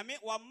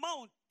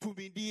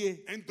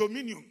and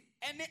dominion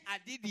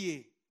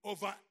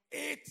over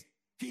 8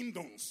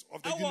 kingdoms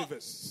of the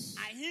universe.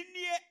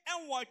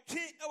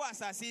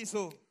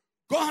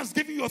 God has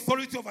given you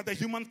authority over the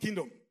human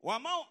kingdom.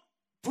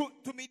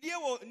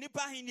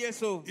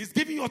 He's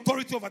giving you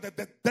authority over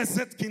the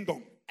desert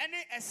kingdom.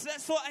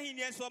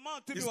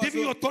 He's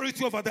giving you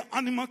authority over the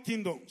animal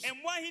kingdoms.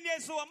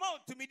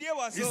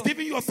 He's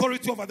giving you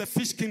authority over the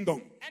fish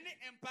kingdom.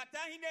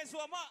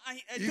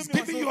 He's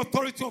giving you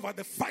authority over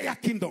the fire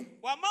kingdom.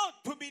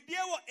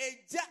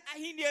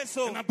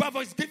 And above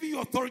all, he's giving you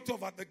authority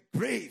over the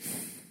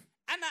grave.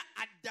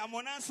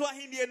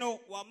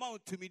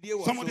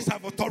 Somebody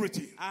have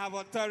authority. I have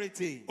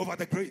authority over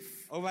the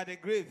grave. Over the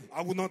grave.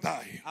 I will not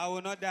die. I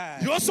will not die.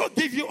 He also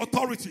give you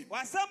authority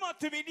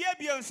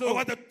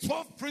over the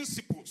 12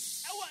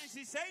 principles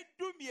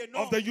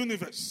of the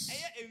universe.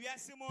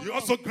 He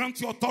also grants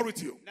you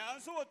authority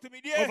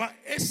over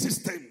 8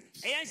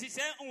 systems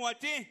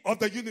of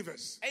the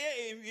universe.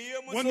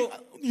 When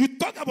you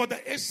talk about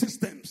the 8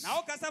 systems,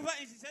 you're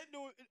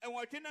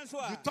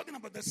talking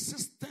about the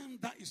system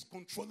that is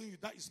controlling you,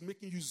 that is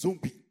making you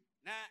zombie.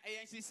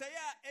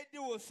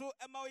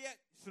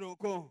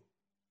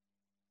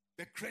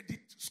 The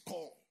credit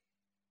score.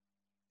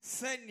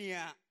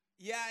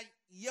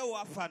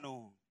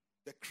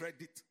 The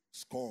credit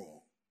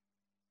score.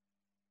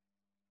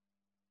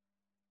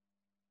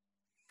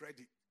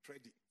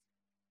 Credit.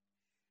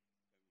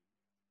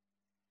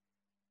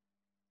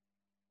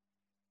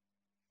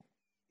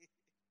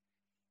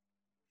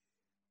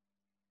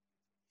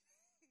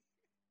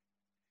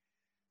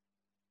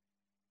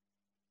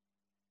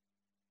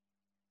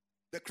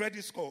 The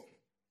credit score.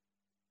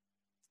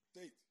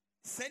 Say it.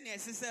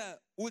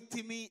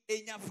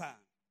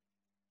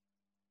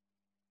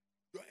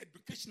 Your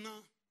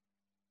educational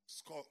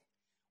score.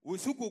 I'm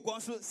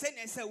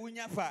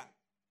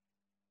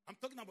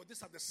talking about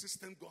this as the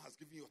system God has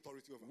given you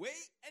authority over.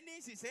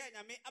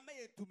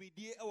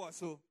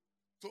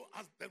 So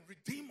as the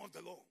redeemer of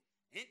the Lord,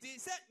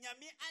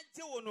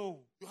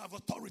 you have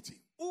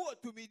authority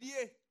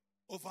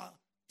over.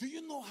 Do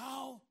you know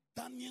how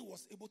Daniel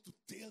was able to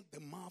tail the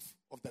mouth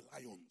of the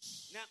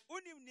lions.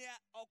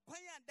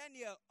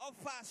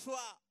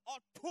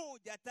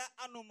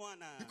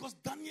 Because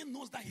Daniel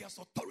knows that he has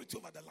authority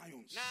over the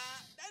lions.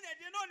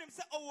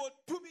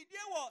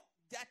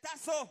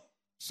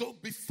 So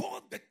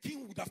before the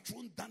king would have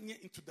thrown Daniel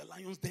into the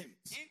lion's den,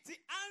 he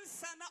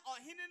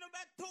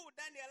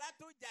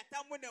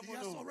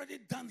has already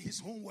done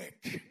his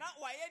homework.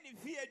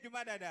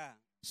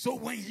 So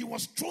when he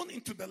was thrown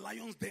into the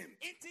lion's den,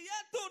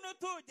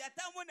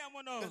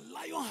 the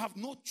lion have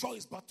no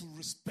choice but to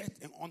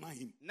respect and honor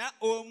him.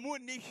 Oh, you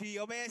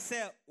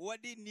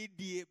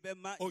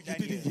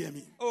didn't hear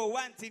me.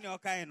 I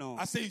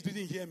say you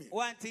didn't hear me.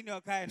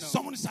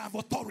 Someone said I have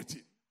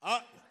authority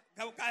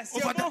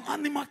over the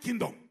animal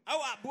kingdom. I'm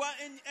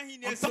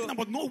talking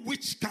about no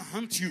witch can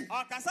hunt you.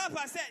 No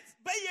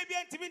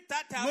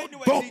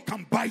dog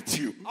can bite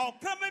you.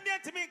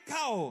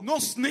 No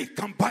snake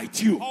can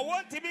bite you.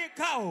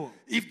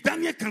 If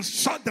Daniel can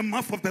shut the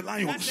mouth of the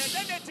lions,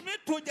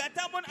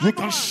 you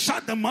can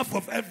shut the mouth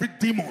of every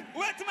demon.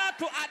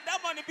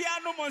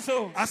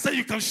 I say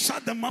you can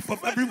shut the mouth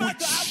of every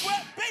witch.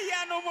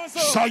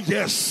 Shout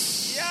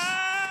yes.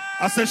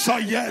 I say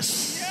shout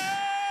yes.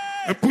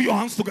 And put your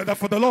hands together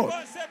for the Lord.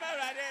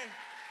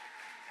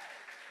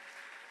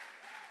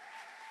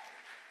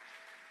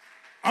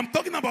 I'm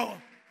talking about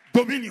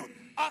dominion.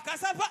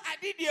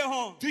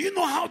 Do you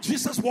know how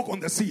Jesus walked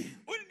on the sea?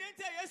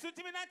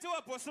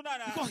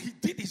 Because he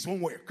did his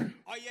own work.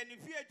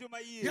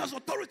 He has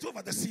authority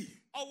over the sea.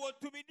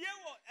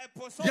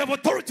 He has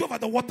authority over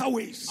the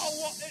waterways.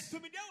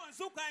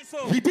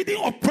 He didn't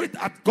operate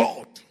as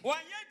God.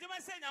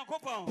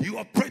 He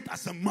operates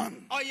as a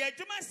man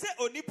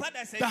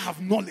that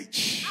have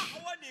knowledge.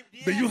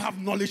 May you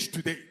have knowledge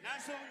today.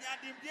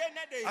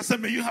 I said,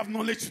 may you have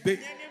knowledge today.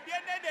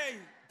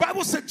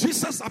 Bible said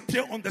Jesus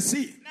appeared on the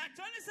sea.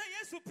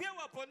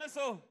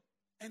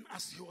 And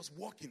as he was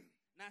walking,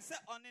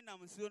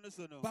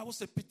 Bible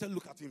said Peter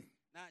looked at him.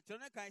 He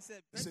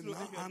said,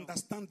 now I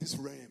understand this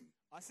realm.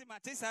 I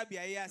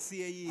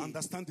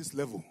understand this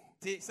level.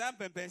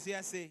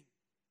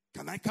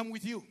 Can I come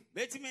with you?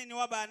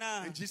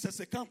 And Jesus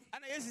said, come.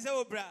 And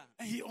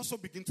he also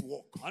began to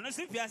walk.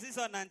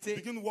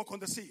 Begin to walk on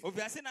the sea. So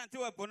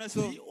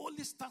he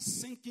only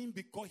starts sinking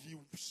because he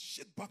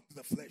shit back to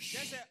the flesh.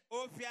 If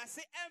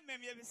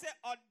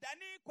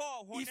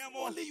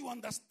only you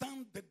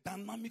understand the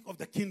dynamic of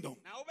the kingdom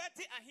and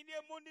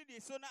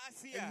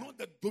know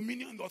the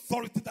dominion and the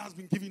authority that has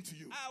been given to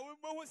you,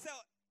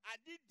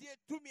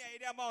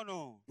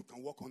 you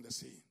can walk on the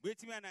sea.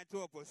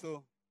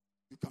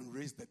 You can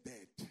raise the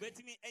dead. You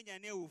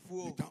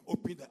can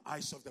open the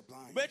eyes of the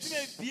blind. You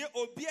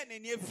can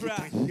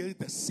heal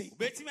the sick.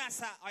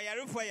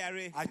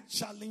 I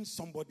challenge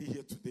somebody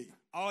here today.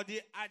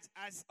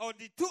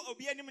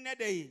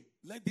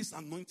 Let this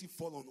anointing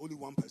fall on only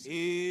one person.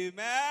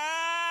 Amen.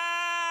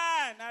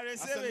 I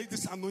receive it. Let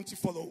this anointing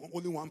fall on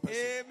only one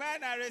person.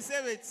 Amen. I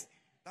receive it.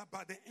 That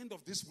by the end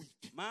of this week,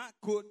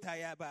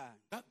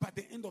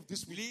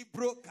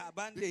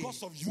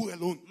 because of you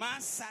alone,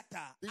 this hall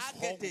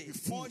will be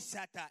full.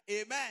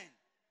 Amen.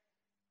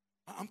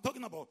 I'm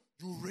talking about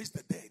you raise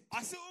the dead.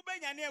 I'm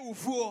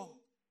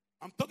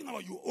talking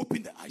about you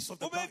open the eyes of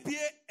the blind.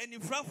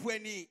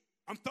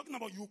 I'm talking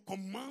about you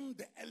command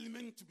the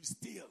element to be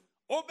still.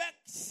 Why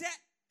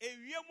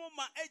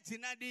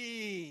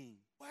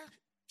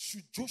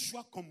should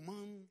Joshua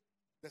command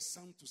the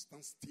sun to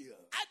stand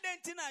still?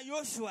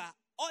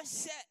 And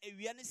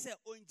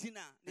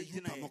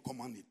you cannot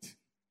command it.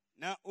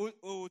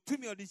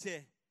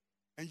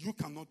 And you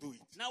cannot do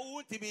it.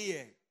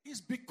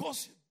 It's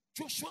because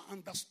Joshua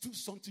understood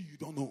something you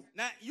don't know.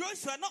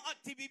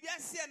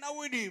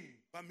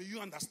 But may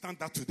you understand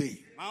that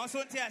today.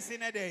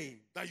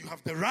 That you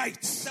have the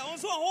right.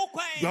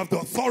 You have the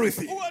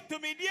authority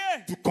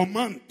to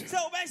command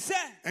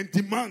and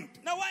demand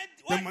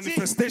the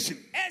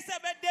manifestation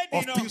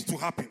of things to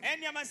happen.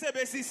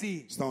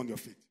 Stand on your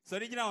feet.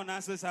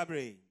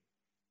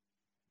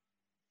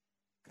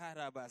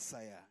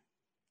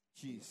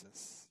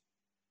 Jesus.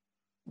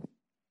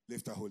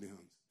 Lift our holy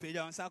hands.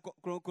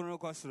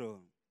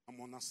 I'm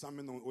on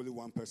assignment on only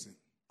one person.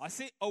 I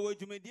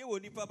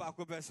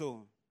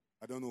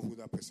don't know who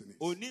that person is.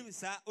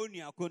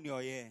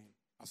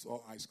 As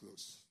all eyes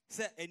closed.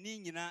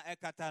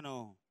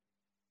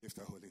 Lift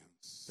our holy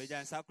hands.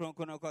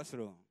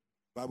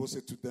 Bible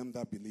said to them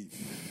that believe,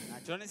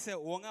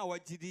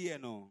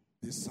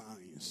 these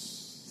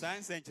signs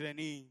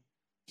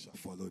shall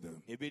follow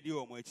them.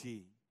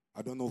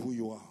 I don't know who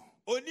you are,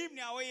 but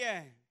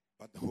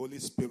the Holy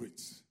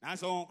Spirit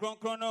have a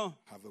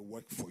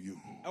work for you.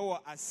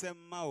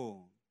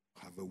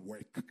 Have a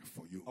work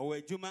for you.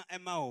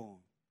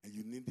 And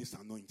you need this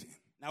anointing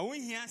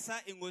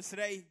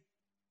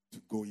to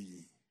go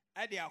ye,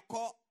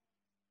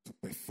 to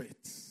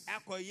perfect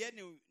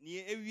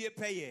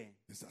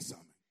this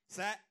assignment.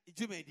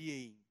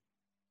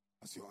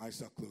 As your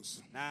eyes are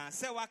closed,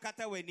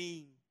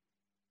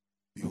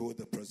 behold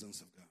the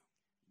presence of God.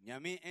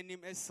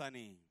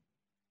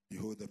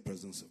 Behold the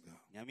presence of God.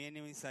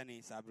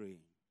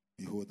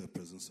 Behold the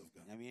presence of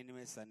God.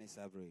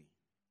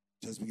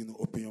 Just begin to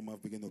open your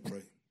mouth, begin to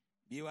pray.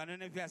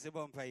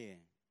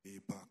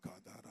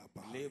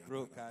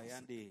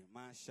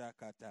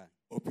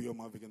 Open your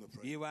mouth, begin to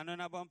pray.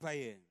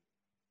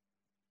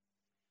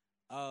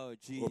 Oh,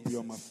 Jesus. Open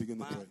your mouth, begin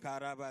to pray.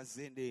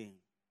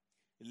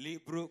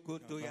 Libro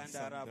kutu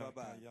yandara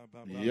baba.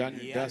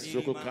 Yanda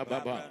suku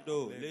kababa.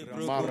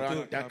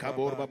 Maranda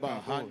kabur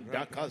baba.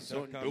 Handa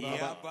kazondu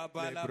baba.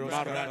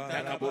 Maranda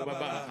kabur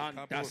baba.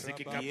 Handa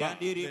siki kababa.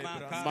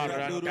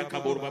 Maranda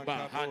kabur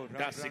baba.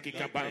 Handa siki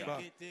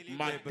kababa.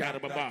 Mandar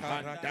baba.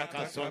 Handa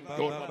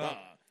kazondu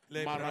baba.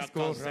 Open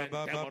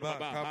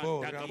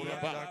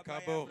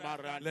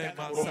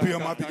your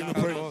mouth, begin to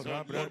pray.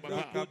 Open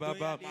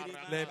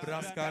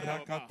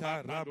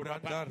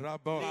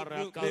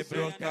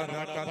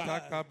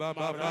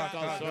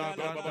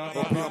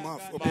your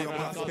mouth, open your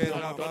mouth.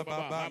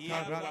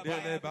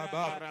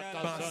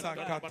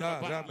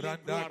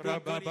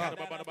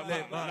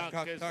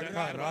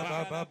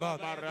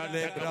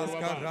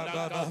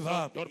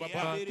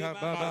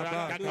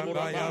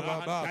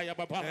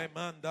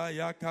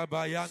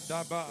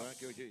 Thank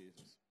you,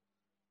 Jesus.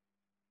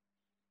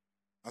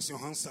 As your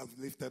hands have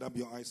lifted up,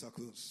 your eyes are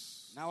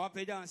closed.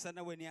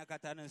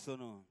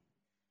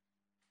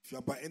 If you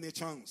are by any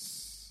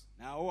chance,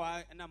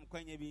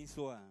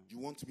 you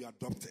want to be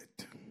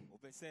adopted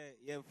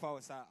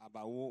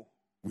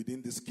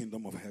within this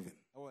kingdom of heaven,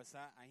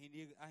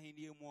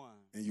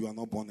 and you are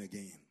not born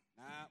again,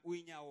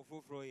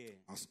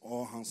 as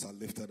all hands are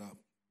lifted up,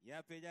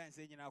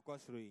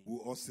 we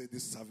all say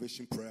this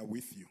salvation prayer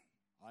with you.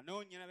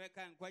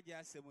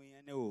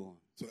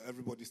 So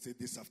everybody say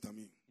this after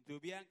me.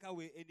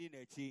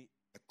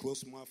 A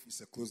closed mouth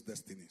is a closed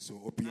destiny. So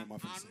open your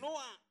mouth and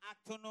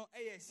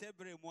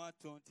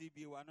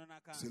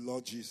say,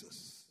 Lord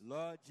Jesus.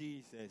 Lord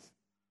Jesus.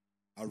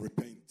 I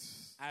repent.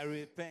 I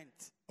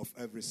repent of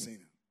every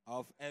sin.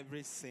 Of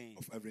every sin.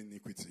 Of every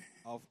iniquity.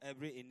 Of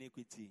every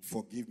iniquity.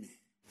 Forgive me.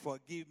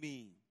 Forgive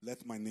me.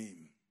 Let my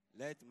name.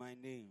 Let my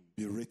name.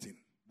 Be written.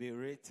 Be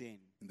written.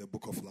 In the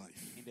book of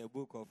life. In the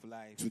book of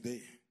life.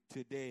 Today.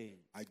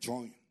 I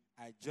join.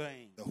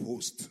 The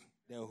host.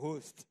 The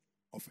host.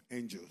 Of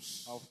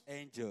angels. Of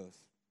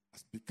angels.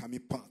 As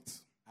becoming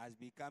part. As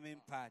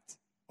becoming part.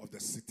 Of the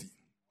city.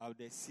 Of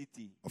the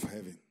city. Of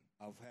heaven.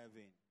 Of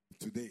heaven.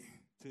 Today.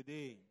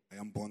 I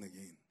am born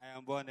again. I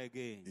am born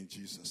again. In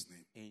Jesus'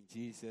 name. In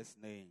Jesus'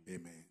 name.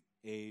 Amen.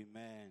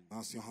 Amen.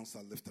 As your hands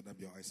are lifted up,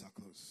 your eyes are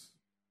closed.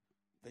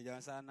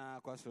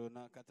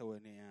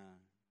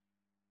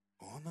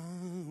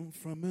 Honor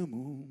from a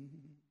moon.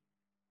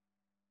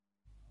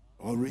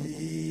 Ori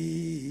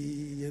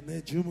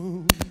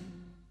enejumu.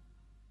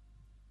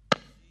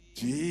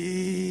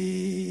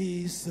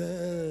 Jesus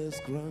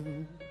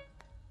Christ.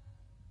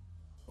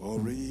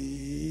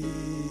 Ori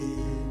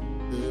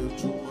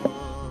enejumu.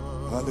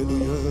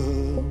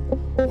 Hallelujah.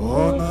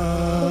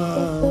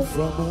 Honor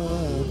from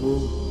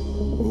above.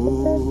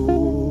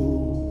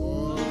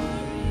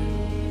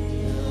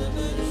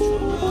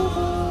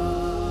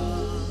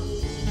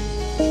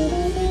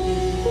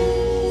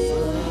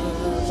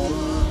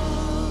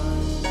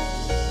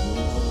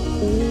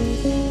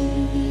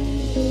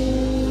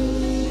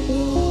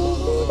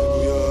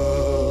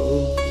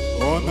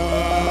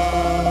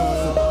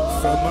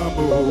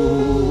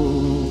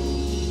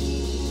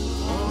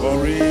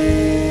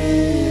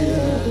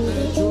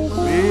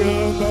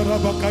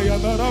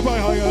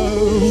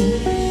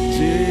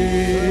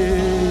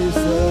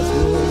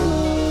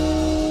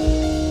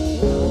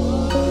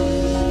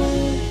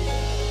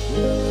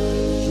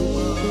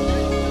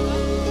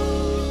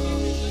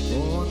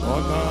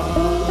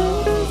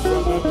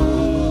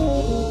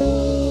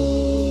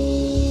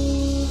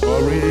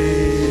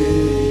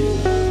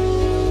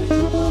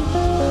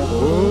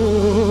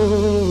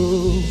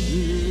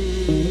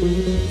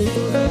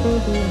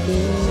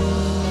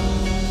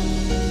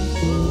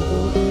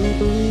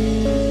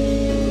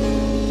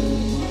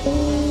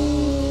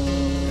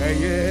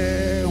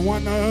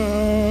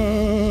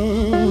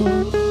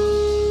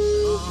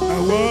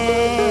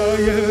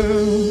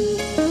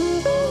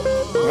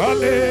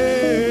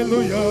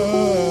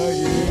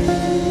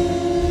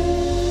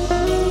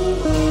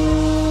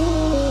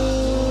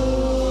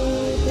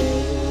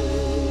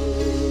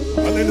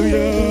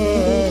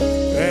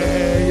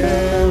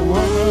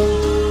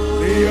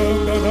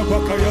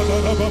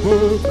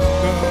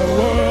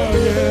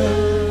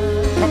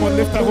 Come on,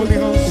 lift our holy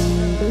hands.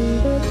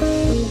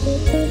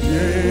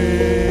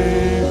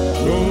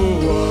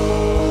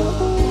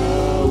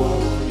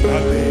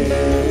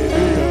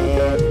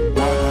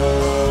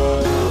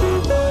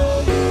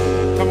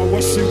 Come on,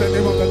 worship the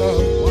name of the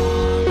Lord.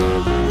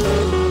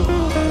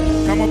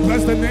 Come on,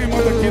 bless the name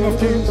of the King of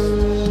Kings.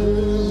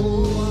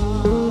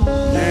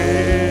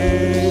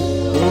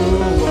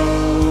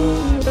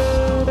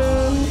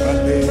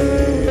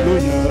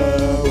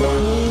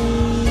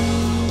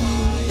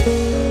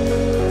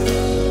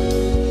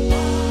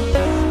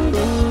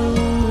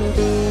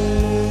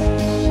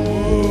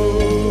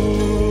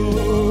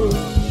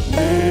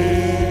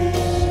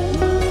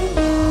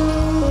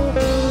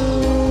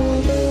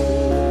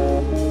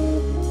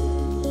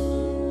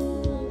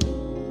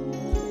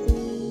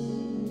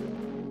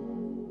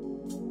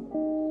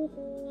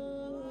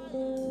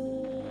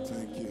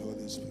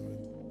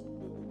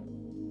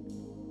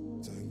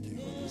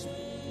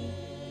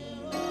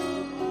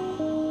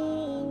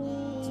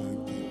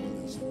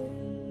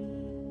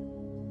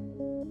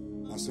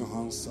 As your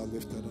hands are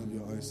lifted up,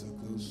 your eyes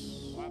are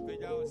closed.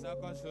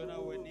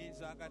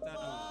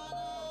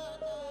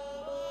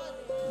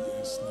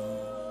 Yes,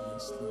 Lord.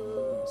 Yes,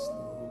 Lord. Yes,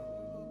 Lord.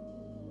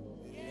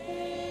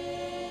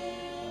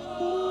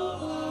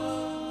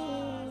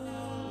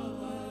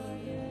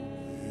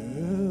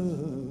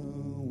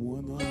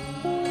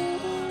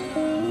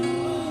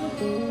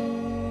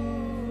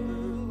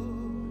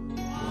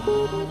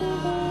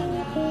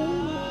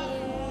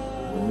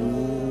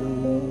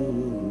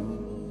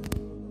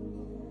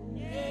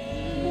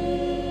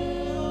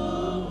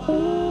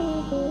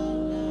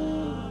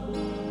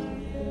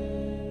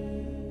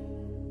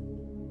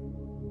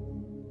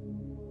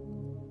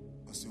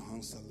 As your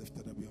hands are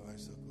lifted up, your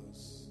eyes are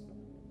closed.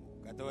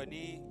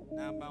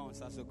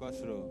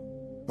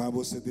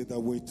 Bible said, they that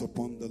wait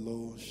upon the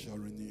Lord shall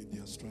renew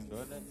their strength.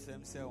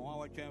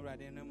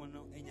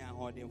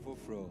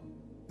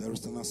 There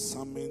is an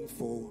assignment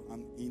for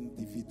an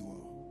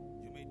individual.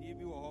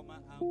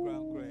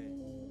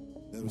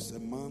 There is a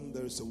man,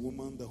 there is a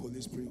woman, the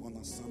Holy Spirit on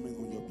assignment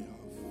on your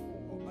behalf.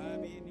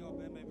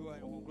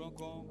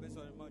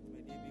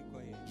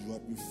 You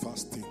have been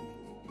fasting.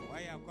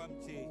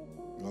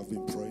 You have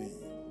been praying.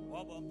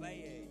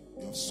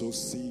 You have sowed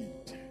seed.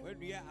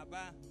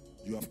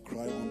 You have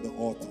cried on the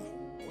altar.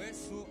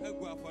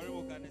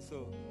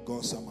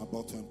 God said, I'm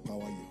about to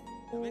empower you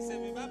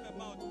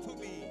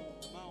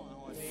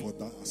for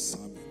that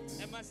assignment.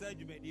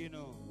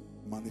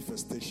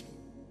 Manifestation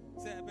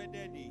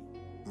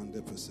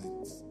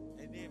 100%.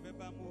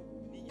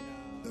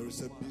 There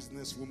is a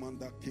businesswoman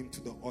that came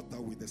to the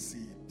altar with a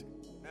seed.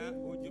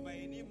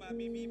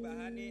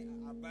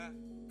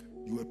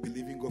 You were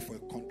believing God for a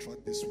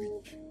contract this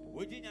week.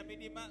 You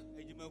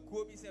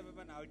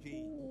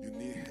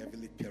need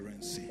heavily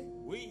currency.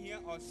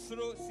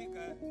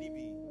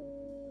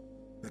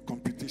 The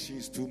competition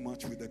is too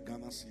much with the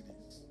Ghana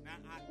cedis.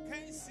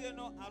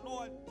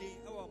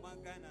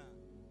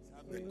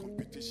 The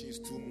competition is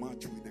too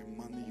much with the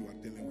money you are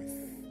dealing with.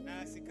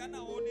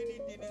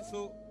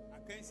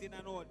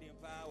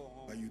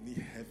 But you need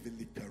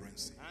heavily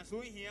currency.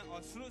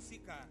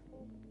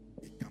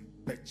 It can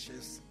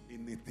purchase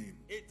anything,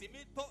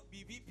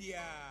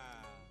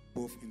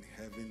 both in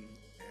heaven and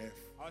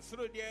earth.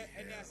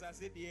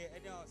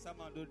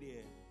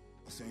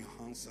 As your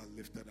hands are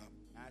lifted up,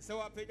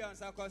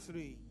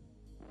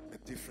 the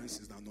difference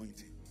is the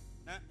anointing.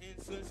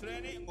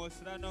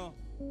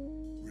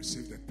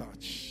 Receive the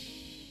touch.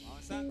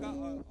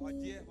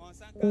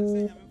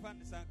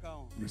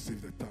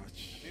 Receive the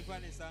touch.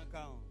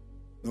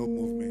 No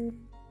movement.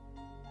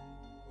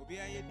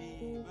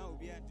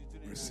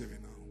 Receive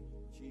it now.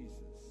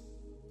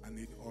 I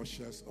need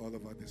ushers all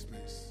over this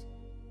place.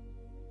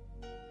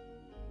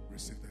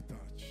 Receive the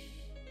touch.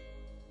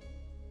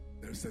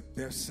 There's a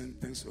death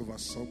sentence over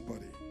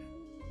somebody,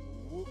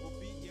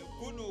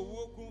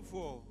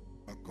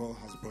 but God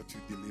has brought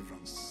you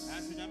deliverance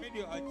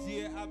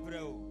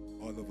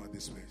all over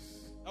this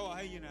place.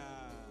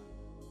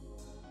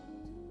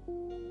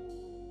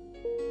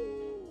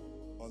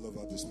 All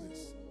over this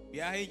place.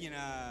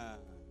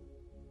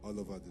 All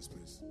over this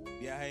place.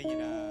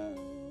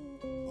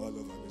 All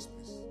over this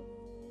place.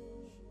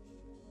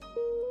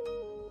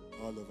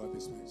 All over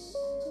this place.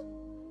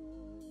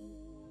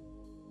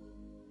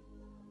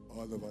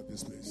 All over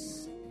this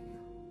place.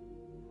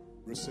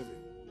 Receive it.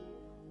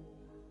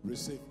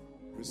 Receive it.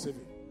 Receive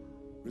it.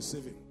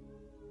 Receive it.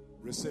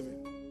 Receive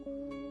it.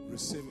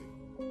 Receive it.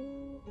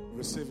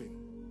 Receive it.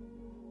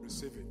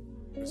 Receive it.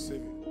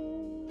 Receive it.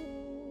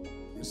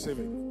 Receive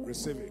it.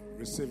 Receive it.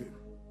 Receive it.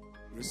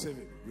 Receive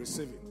it.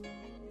 Receive it.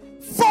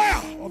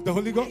 Fire of the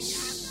Holy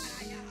Ghost.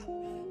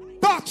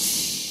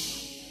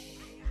 Touch.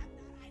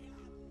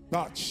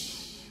 Touch.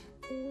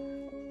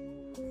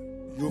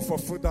 You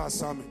fulfill the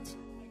assignment.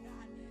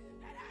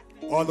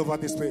 All over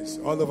this place.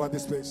 All over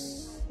this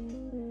place.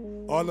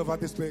 All over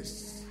this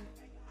place.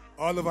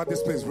 All over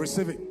this place.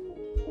 Receive it.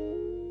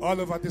 All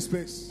over this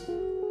place.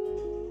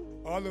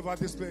 All over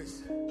this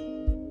place.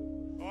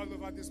 All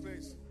over this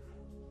place.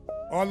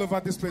 All over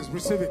this place.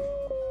 Receive it.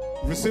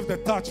 Receive the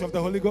touch of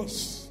the Holy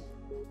Ghost.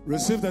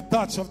 Receive the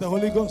touch of the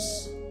Holy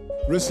Ghost.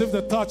 Receive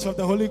the touch of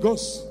the Holy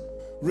Ghost.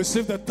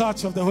 Receive the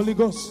touch of the Holy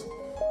Ghost.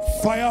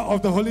 Fire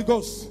of the Holy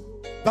Ghost.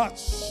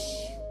 Touch.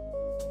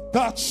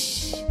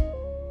 Touch.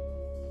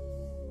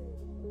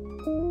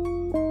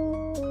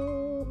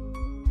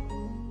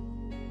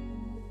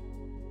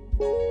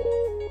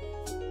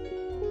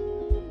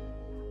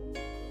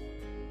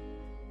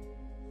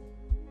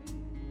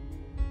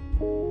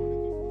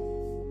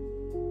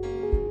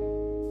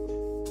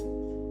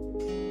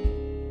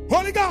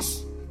 Holy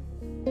Ghost,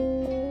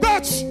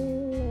 touch.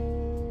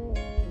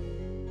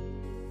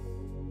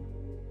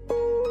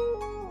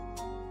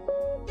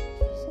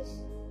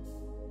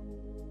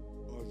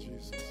 Oh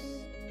Jesus,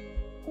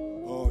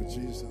 oh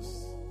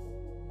Jesus,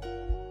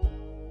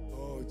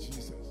 oh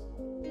Jesus.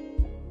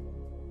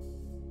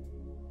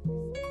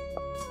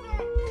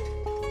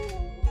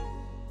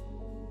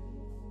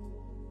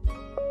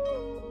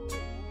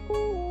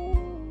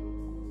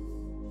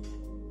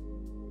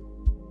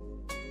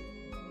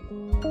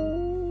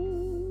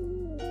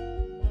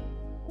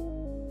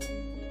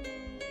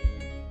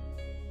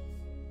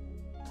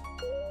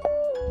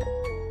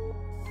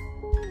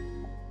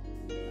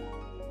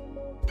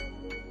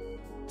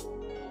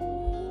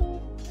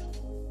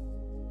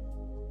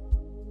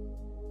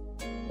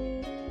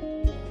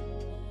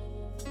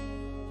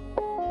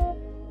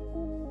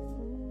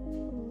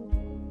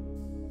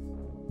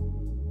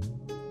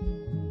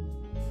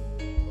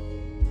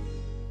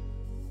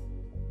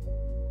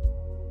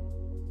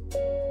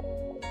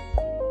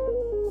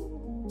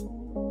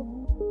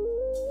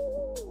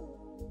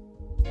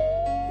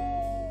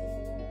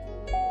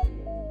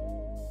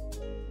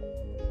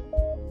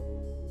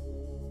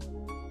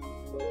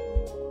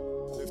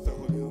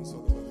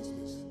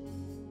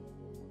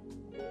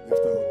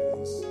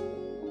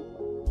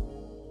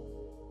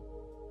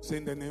 Say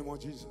in the name of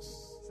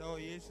Jesus.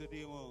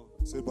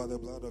 Say by the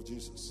blood of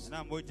Jesus.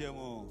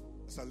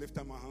 As I lift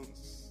up my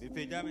hands,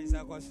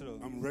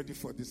 I'm ready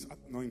for this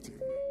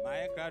anointing.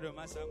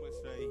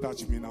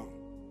 Touch me now.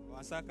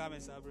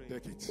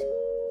 Take it.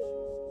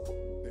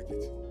 Take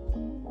it.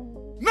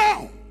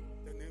 Now!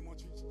 In the name of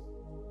Jesus. In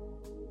the name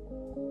of Jesus.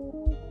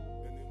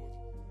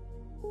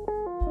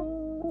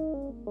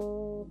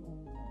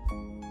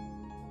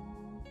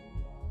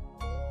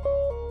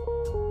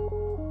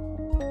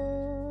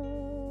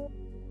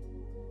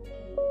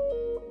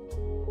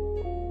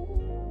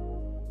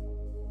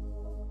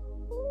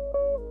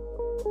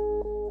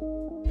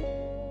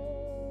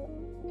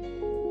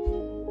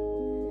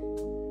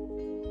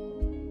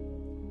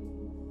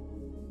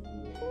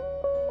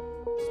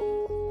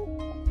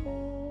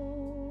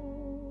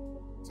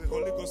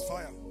 Holy Ghost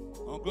fire.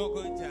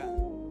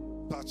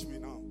 Touch me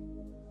now.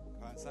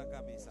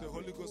 The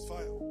Holy Ghost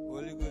fire.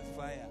 Holy Ghost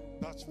fire.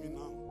 Touch me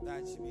now.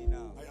 Touch me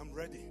now. I am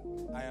ready.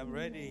 I am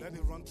ready. Let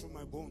it run through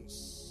my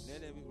bones.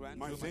 Let it run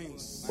my through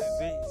veins. My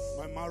veins.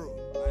 My marrow.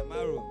 My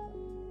marrow.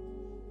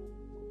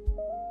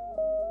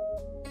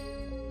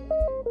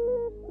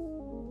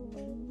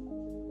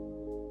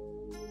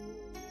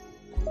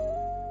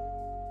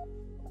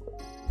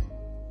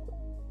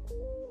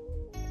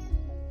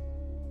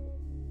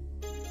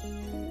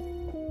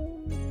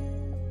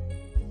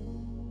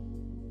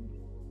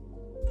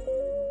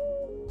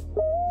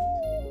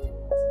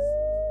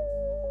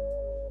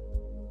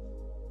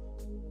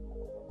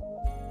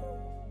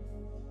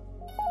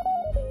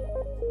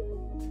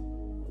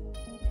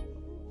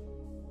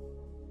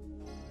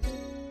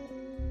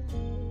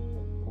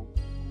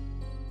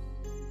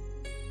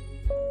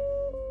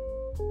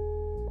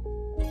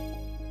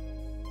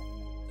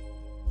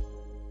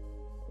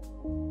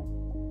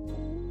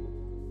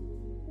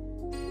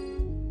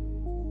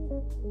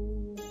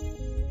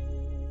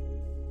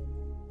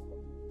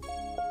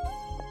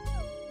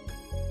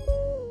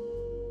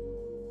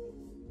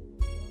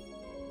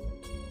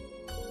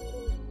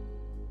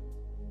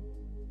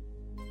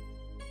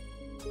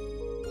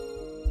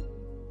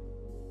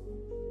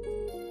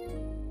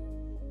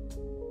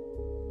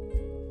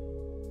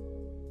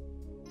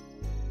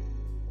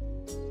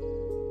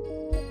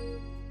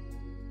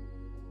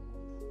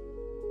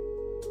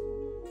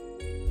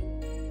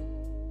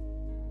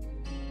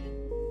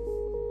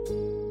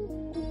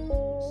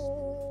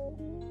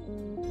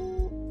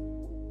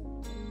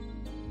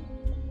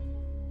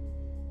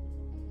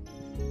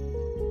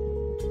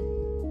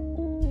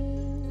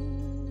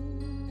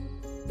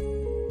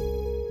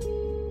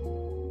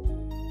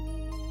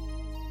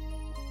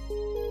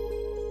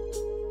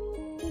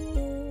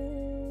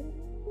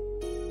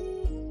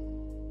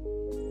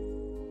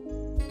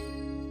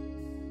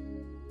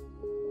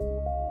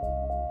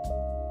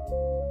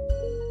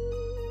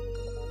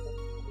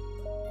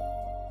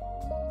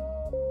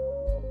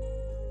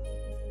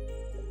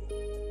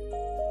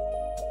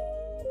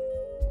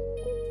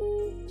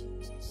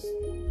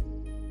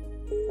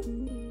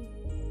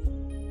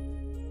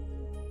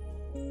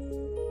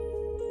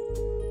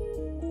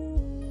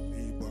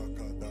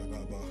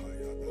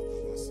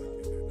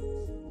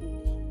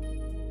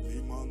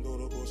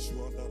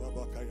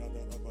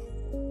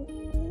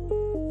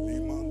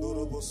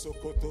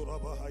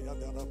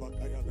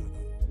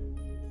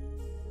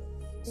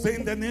 Say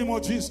in the name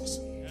of Jesus.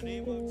 In the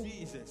name of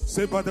Jesus.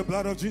 Say by the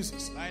blood of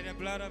Jesus. By the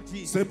blood of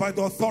Jesus. Say by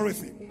the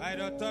authority. By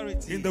the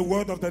authority. In the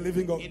word of the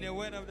living God. In the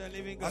word of the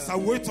living God. As I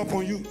wait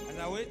upon you. As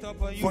I wait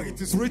upon you. For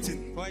it is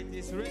written. For it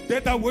is written. They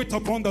that wait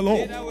upon the Lord.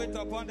 They that wait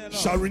upon the Lord.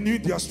 Shall renew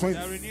their strength.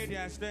 Shall renew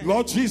their strength.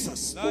 Lord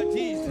Jesus. Lord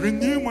Jesus.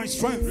 Renew my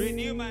strength.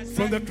 Renew my strength.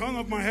 From the crown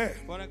of my hair.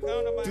 From the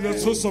crown of my to head. the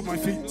soles of my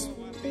feet.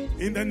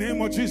 In the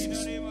name of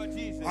Jesus. In the name of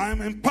Jesus. I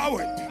am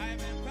empowered.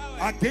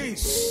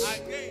 Against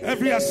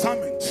every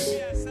assignment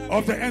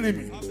of the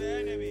enemy.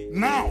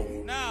 Now,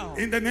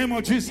 in the name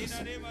of Jesus,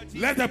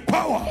 let the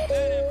power,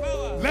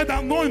 let the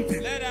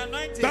anointing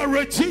that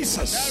raised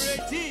Jesus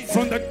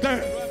from the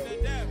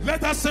dead,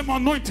 let that same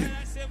anointing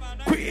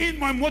quicken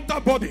my mortal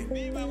body.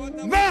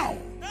 Now,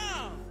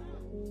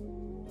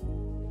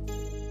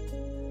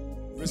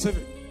 receive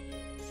it.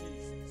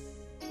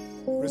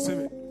 Receive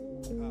it.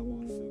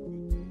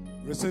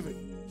 Receive it.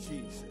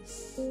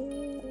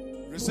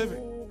 Receive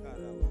it.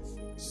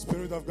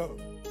 Spirit of God.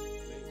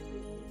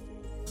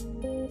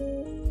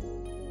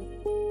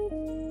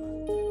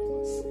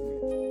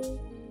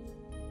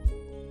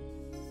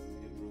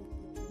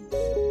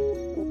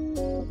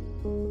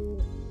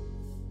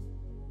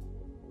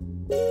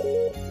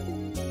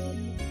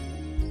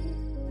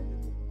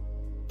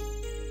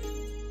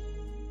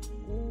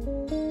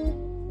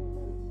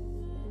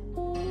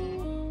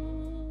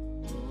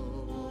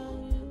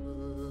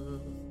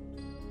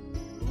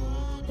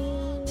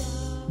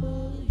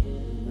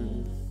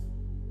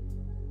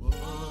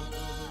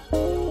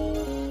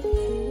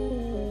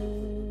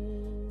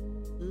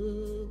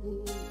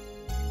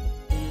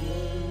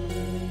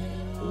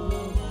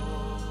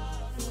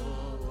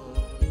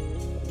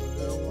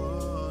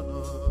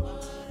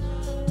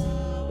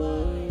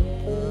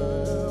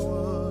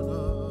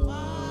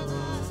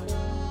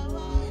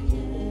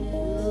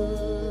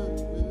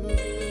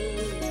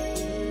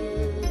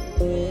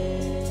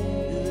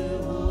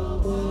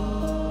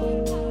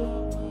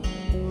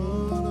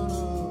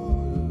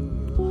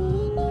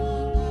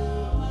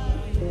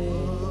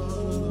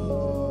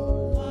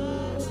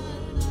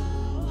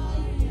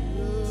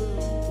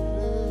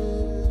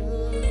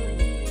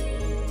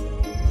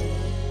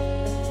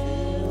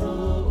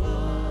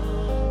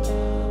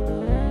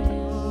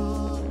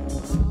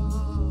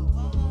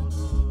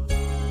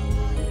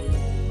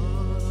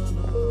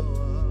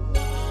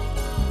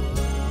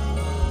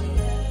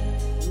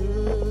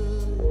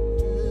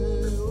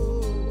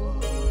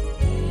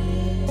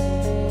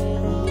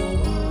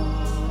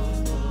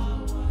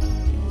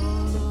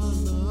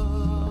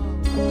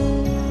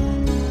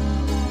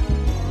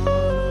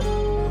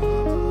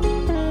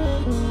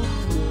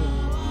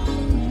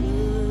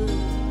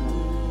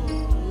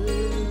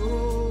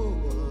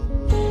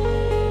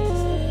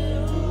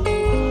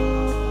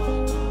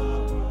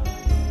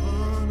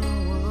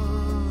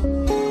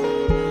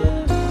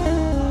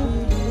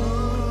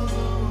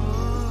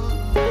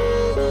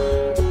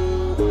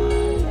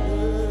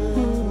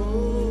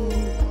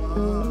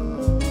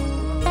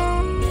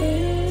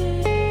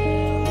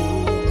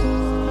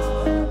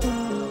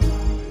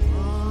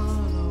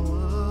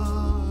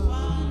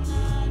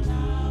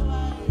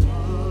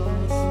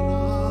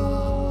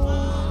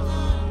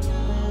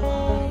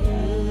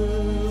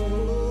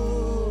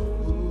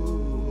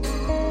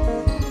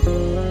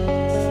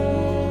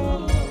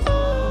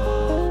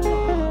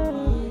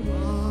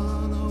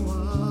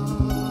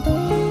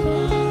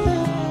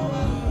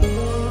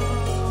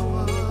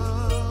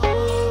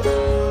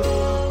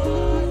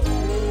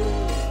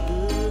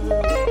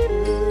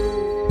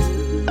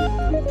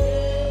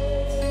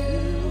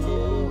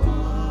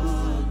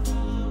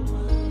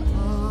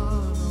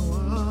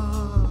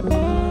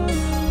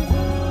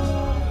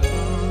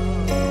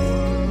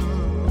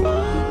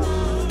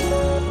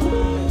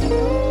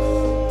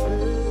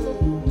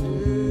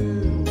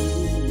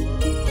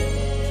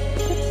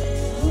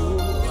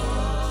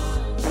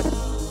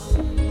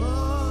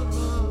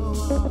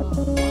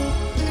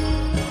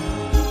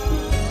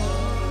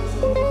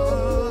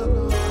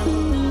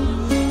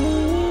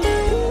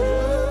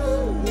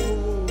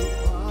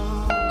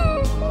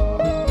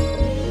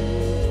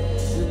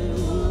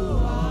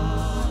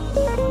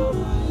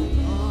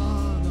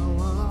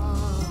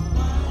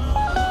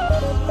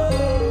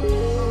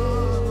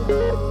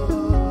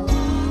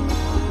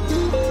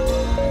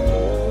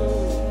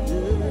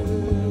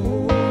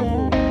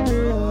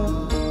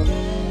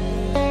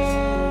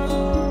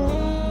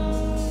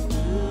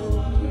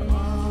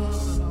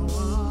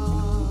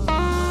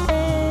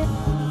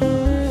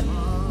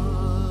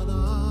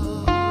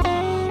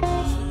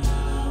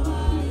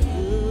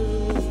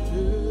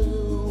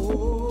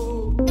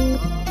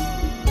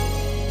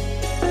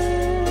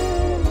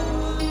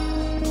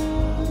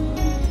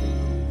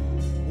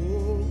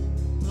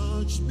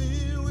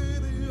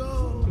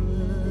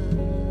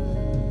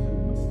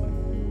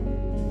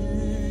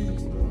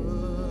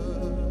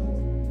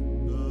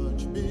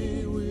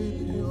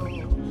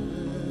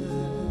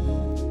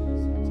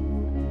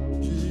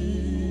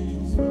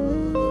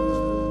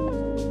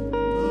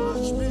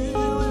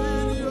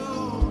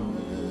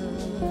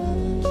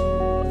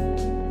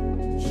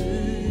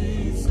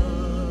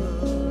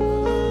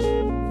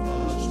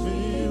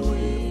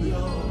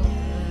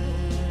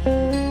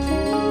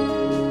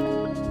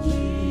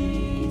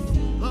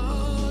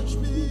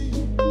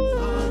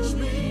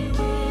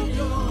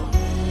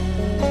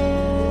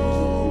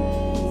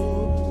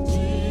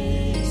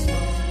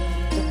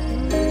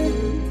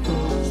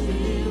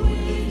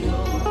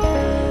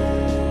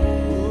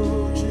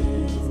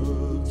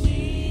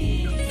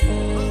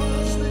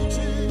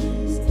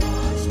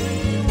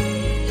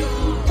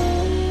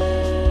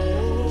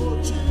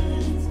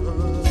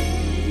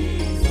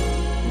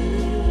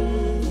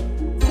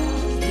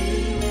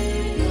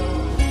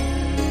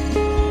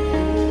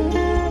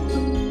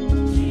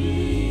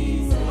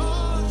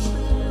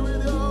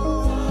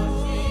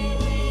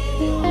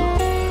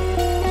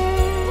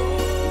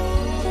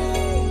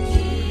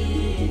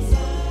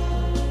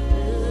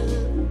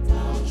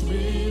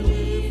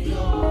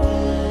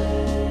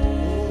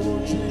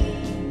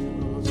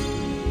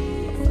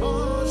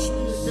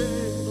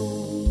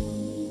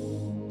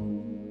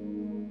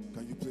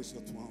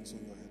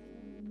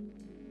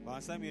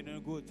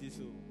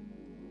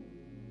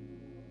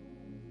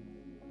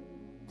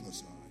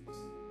 Close your eyes.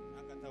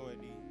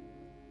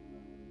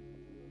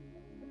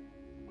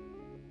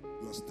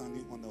 You are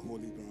standing on the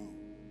holy ground.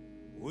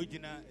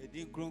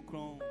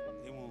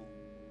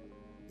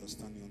 You're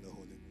standing on the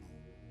holy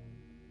ground.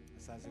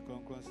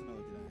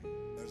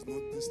 There's no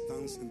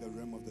distance in the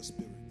realm of the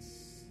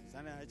spirits.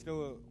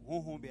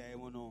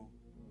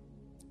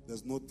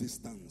 There's no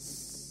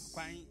distance.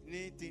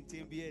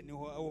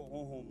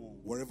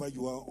 Wherever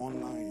you are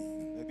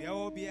online,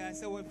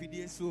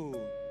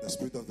 the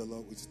Spirit of the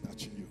Lord is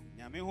touching you.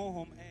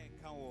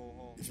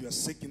 If you are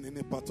sick in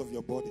any part of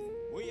your body,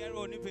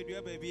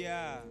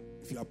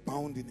 if you are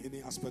bound in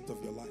any aspect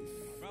of your life,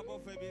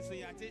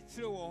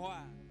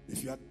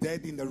 if you are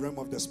dead in the realm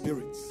of the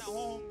spirits,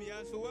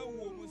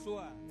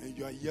 and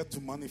you are yet to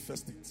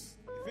manifest it,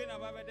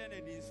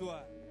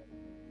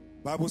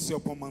 Bible says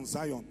upon Mount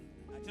Zion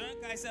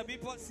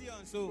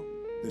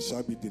there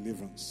shall be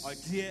deliverance.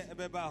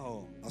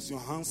 As your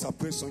hands are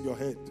placed on your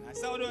head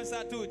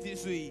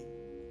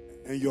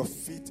and your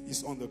feet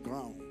is on the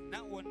ground,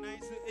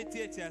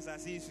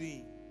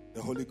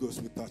 the Holy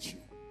Ghost will touch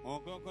you.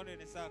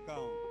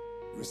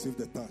 Receive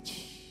the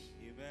touch.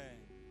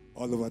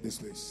 All over this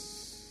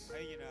place.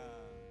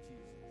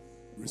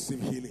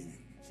 Receive healing.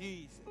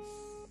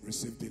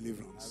 Receive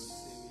deliverance.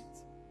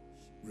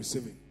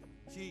 Receive it.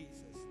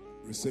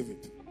 Receive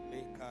it.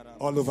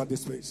 All over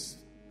this place.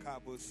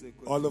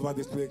 All over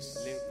this place.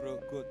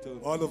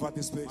 All over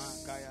this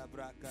place.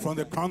 From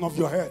the crown of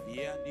your head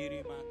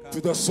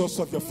to the source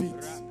of your feet.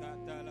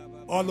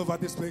 All over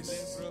this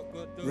place.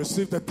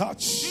 Receive the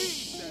touch.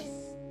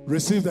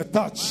 Receive the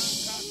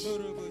touch.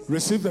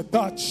 Receive the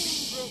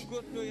touch.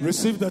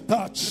 Receive the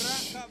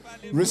touch.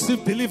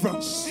 Receive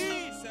deliverance.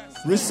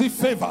 Receive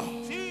favor.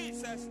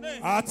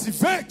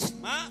 Activate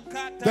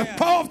the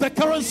power of the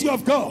currency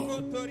of God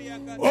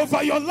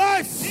over your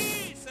life.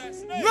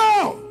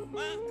 Now.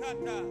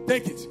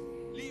 Take it.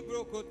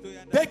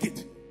 Take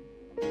it.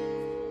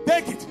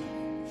 Take it.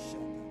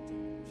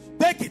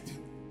 Take it.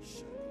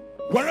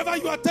 Wherever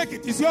you are, take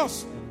it. It's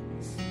yours.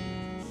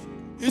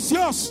 It's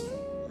yours.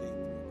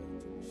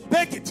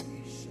 Take it.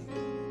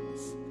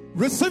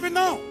 Receive it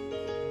now.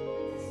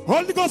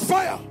 Holy Ghost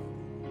fire.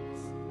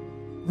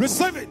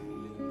 Receive it.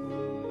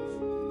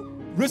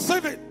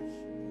 Receive it.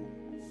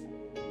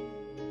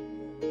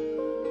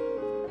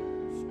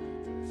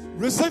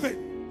 Receive it.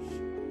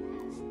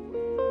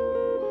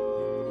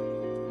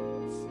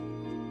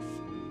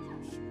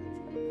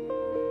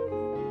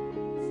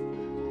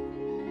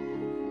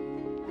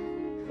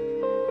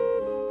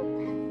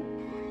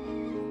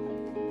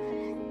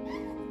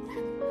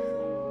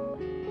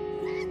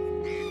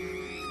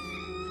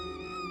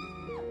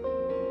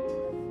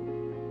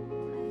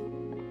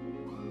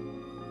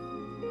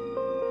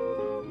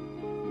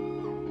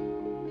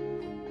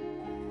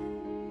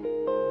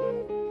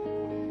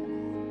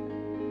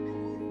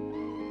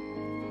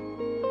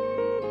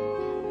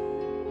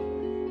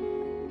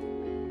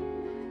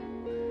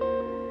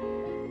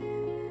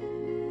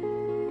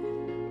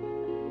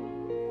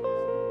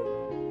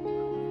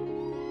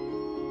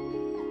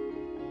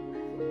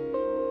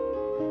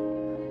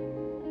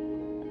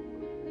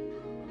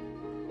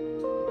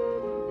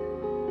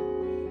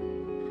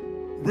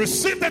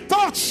 Receive the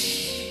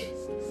touch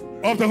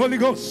of the Holy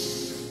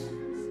Ghost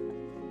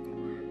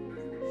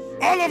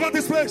all over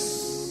this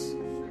place.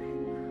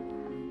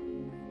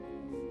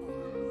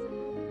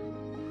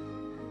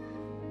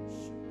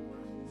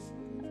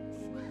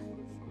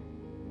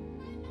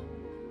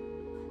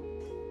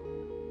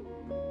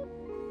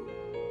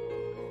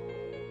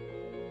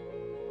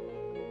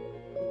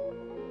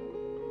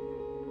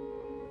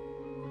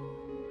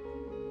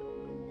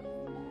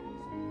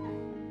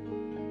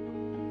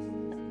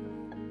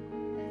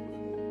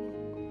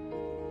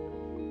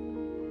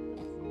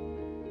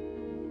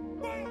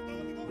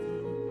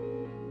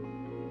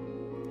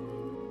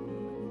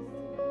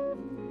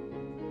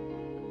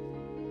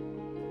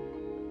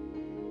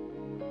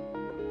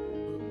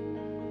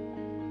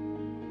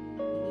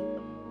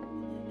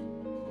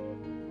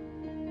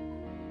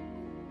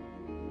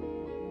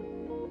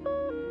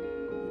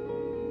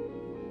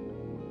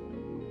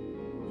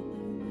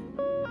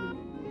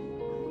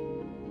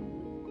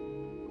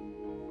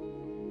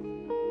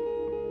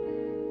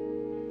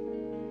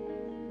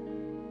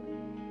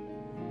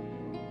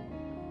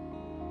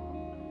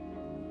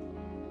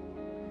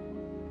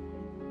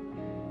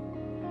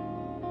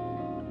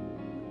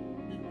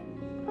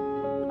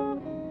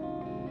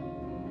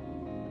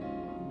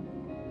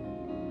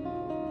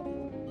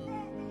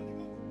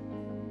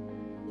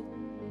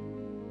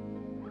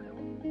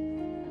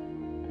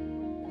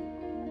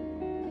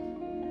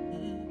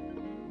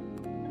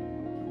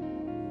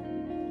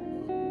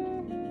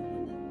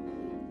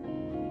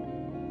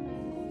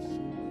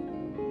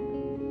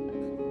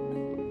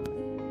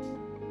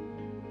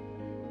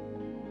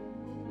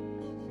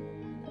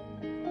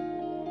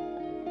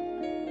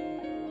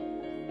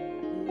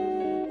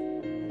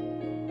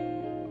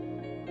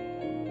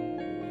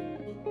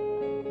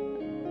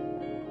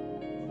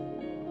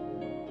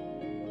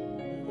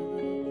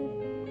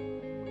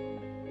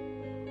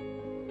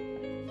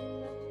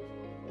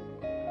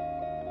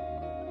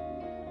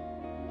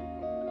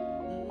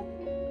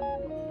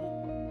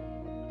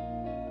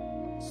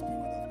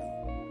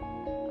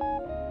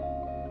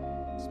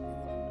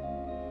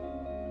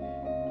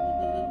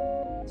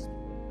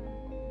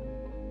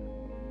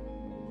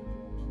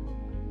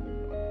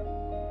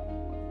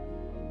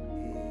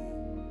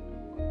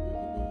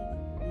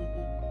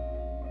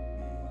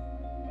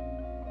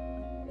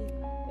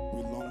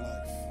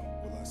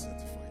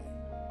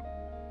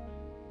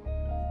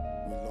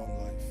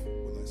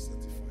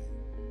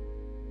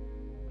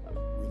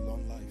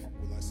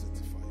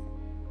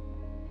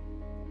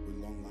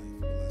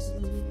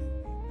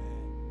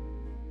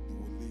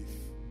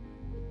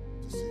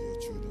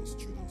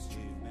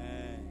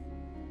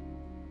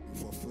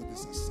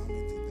 God's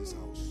assignment in this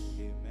house.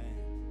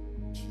 Amen.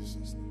 In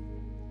Jesus'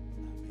 name.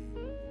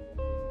 Amen.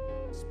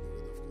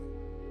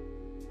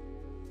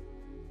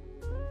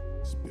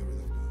 Spirit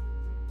of God.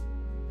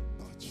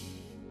 Touch.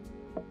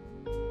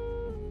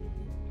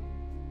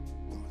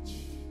 Touch.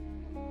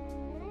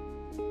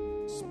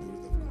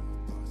 Spirit of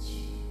God. Touch.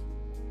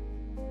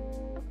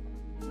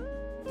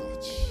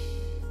 Touch.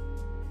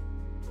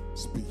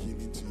 Speak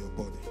healing to your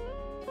body.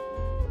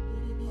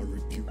 I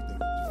rebuke the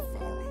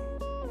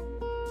devourer.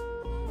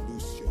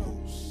 Loose your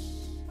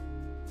host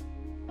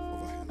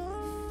over her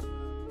life,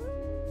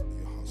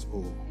 your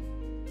household.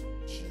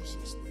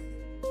 Jesus'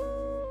 name.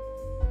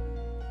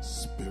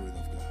 Spirit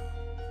of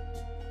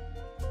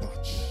God.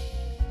 Touch.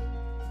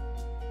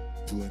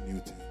 Do a new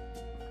thing.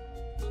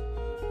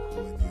 Do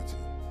a new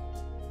thing.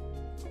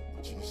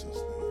 In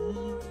Jesus'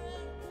 name.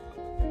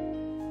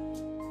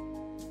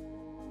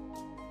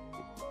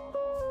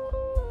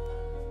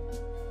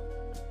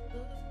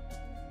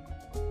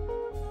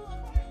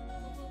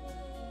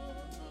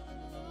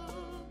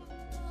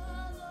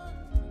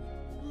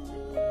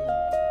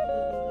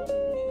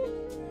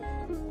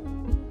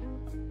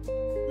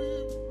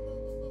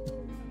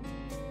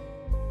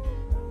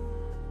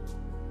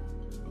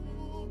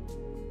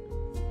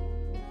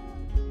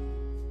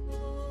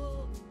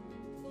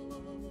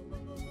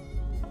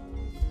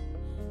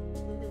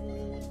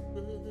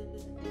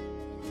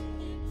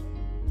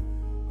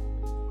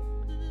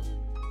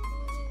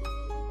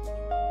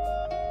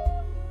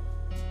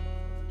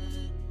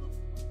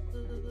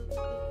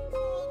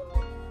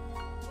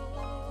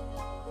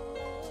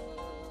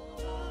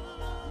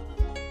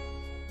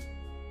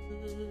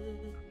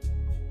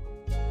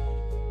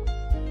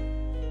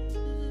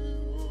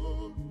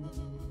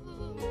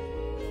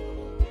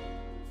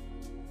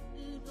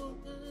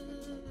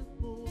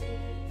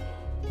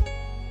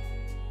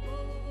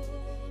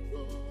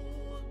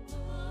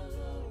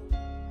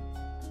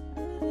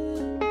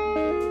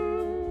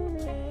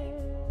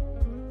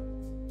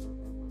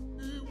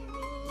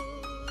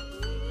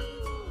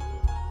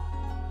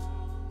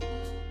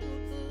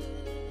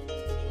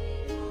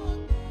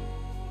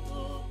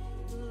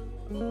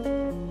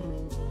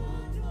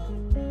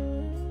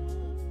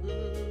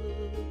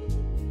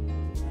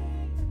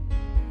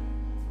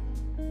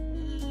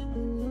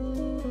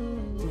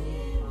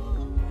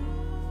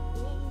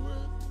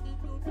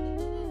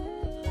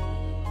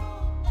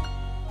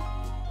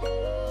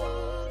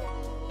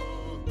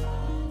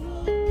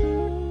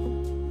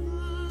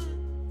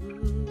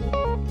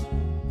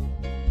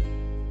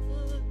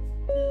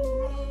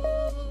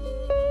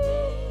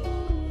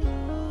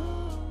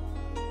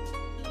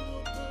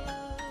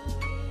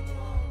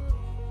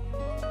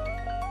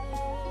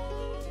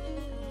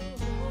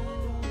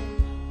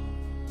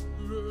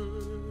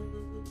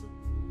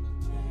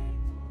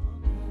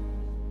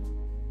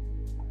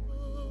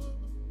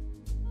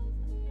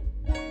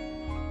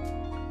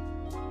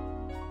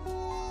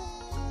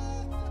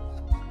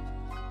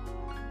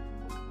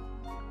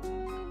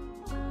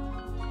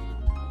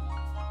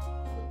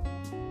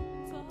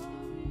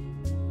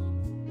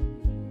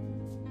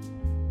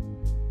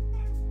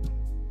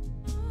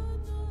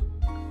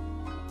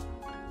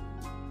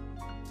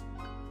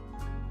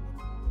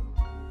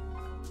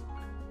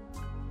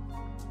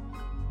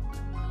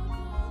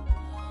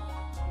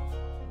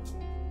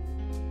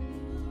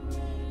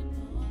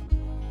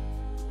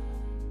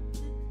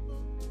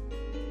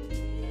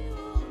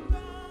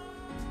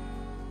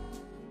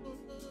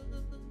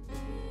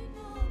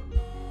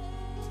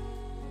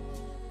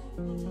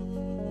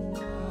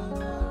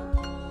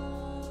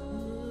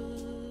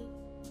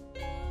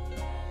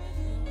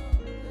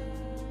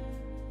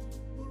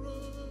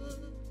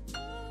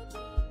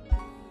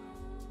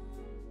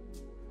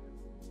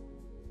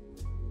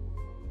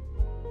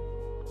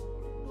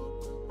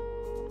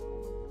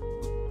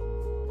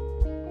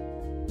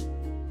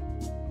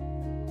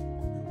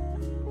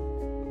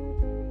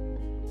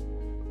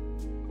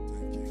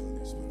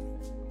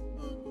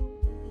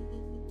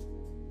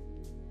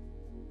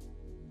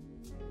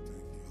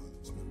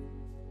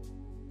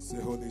 Say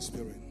Holy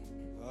Spirit.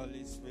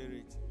 Holy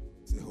Spirit.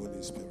 Say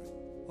Holy Spirit.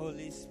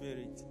 Holy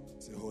Spirit.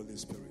 Say Holy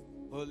Spirit.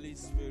 Holy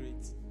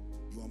Spirit.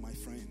 You are my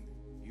friend.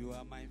 You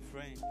are my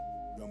friend.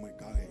 You are my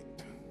guide.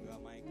 You are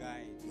my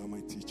guide. You are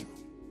my teacher.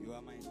 You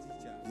are my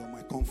teacher. You are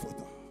my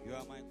comforter. You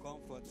are my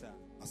comforter.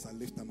 As I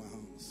lift up my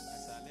hands,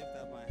 As I lift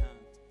up my hand,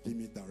 give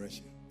me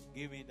direction.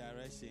 give me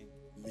direction.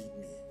 Lead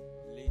me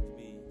Lead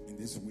me in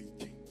this week,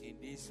 in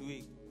this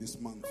week, this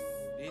month,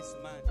 this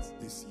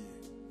month, this year.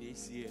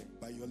 this year.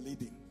 By your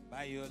leading,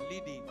 By your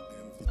leading,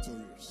 I am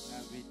victorious.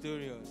 and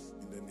victorious.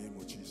 In the name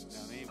of In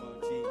Jesus. the name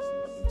of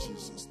Jesus. In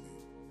Jesus'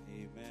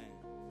 name. Amen.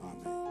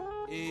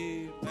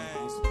 Amen.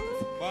 Amen.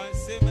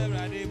 Bonseme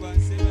rade,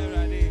 bonseme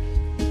rade.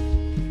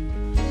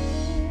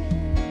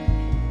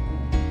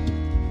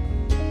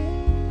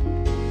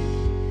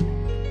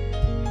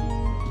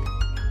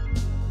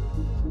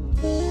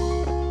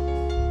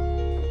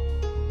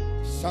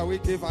 Shall we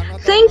give another?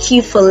 Thank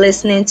you for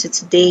listening to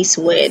today's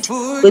word.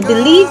 We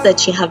believe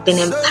that you have been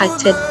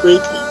impacted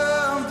greatly.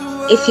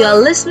 If you are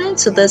listening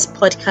to this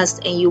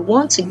podcast and you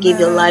want to give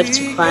your life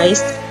to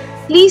Christ,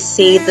 please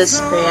say this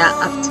prayer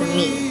after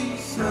me.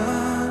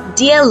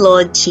 Dear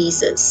Lord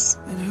Jesus,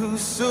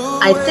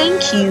 I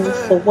thank you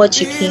for what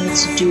you came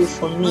to do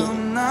for me.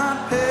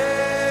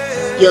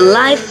 Your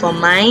life for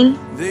mine,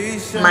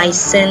 my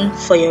sin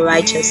for your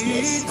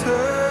righteousness.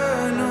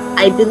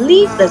 I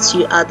believe that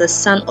you are the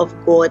Son of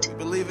God,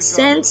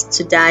 sent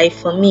to die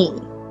for me.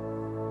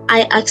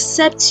 I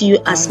accept you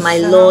as my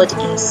Lord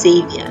and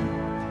Savior.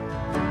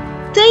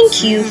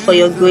 Thank you for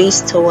your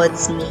grace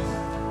towards me.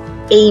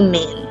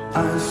 Amen.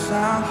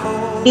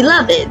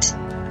 Beloved,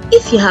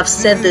 if you have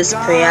said this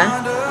prayer,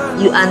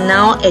 you are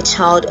now a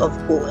child of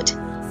God.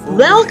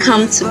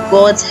 Welcome to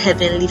God's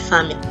heavenly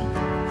family.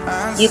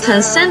 You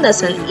can send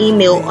us an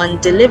email on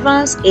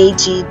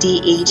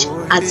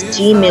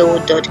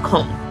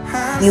deliveranceagdh@gmail.com.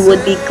 We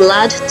would be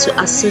glad to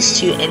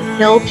assist you and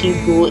help you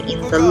grow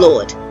in the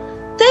Lord.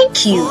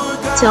 Thank you.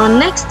 Till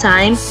next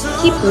time,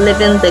 keep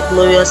living the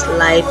glorious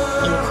life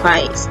in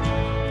Christ.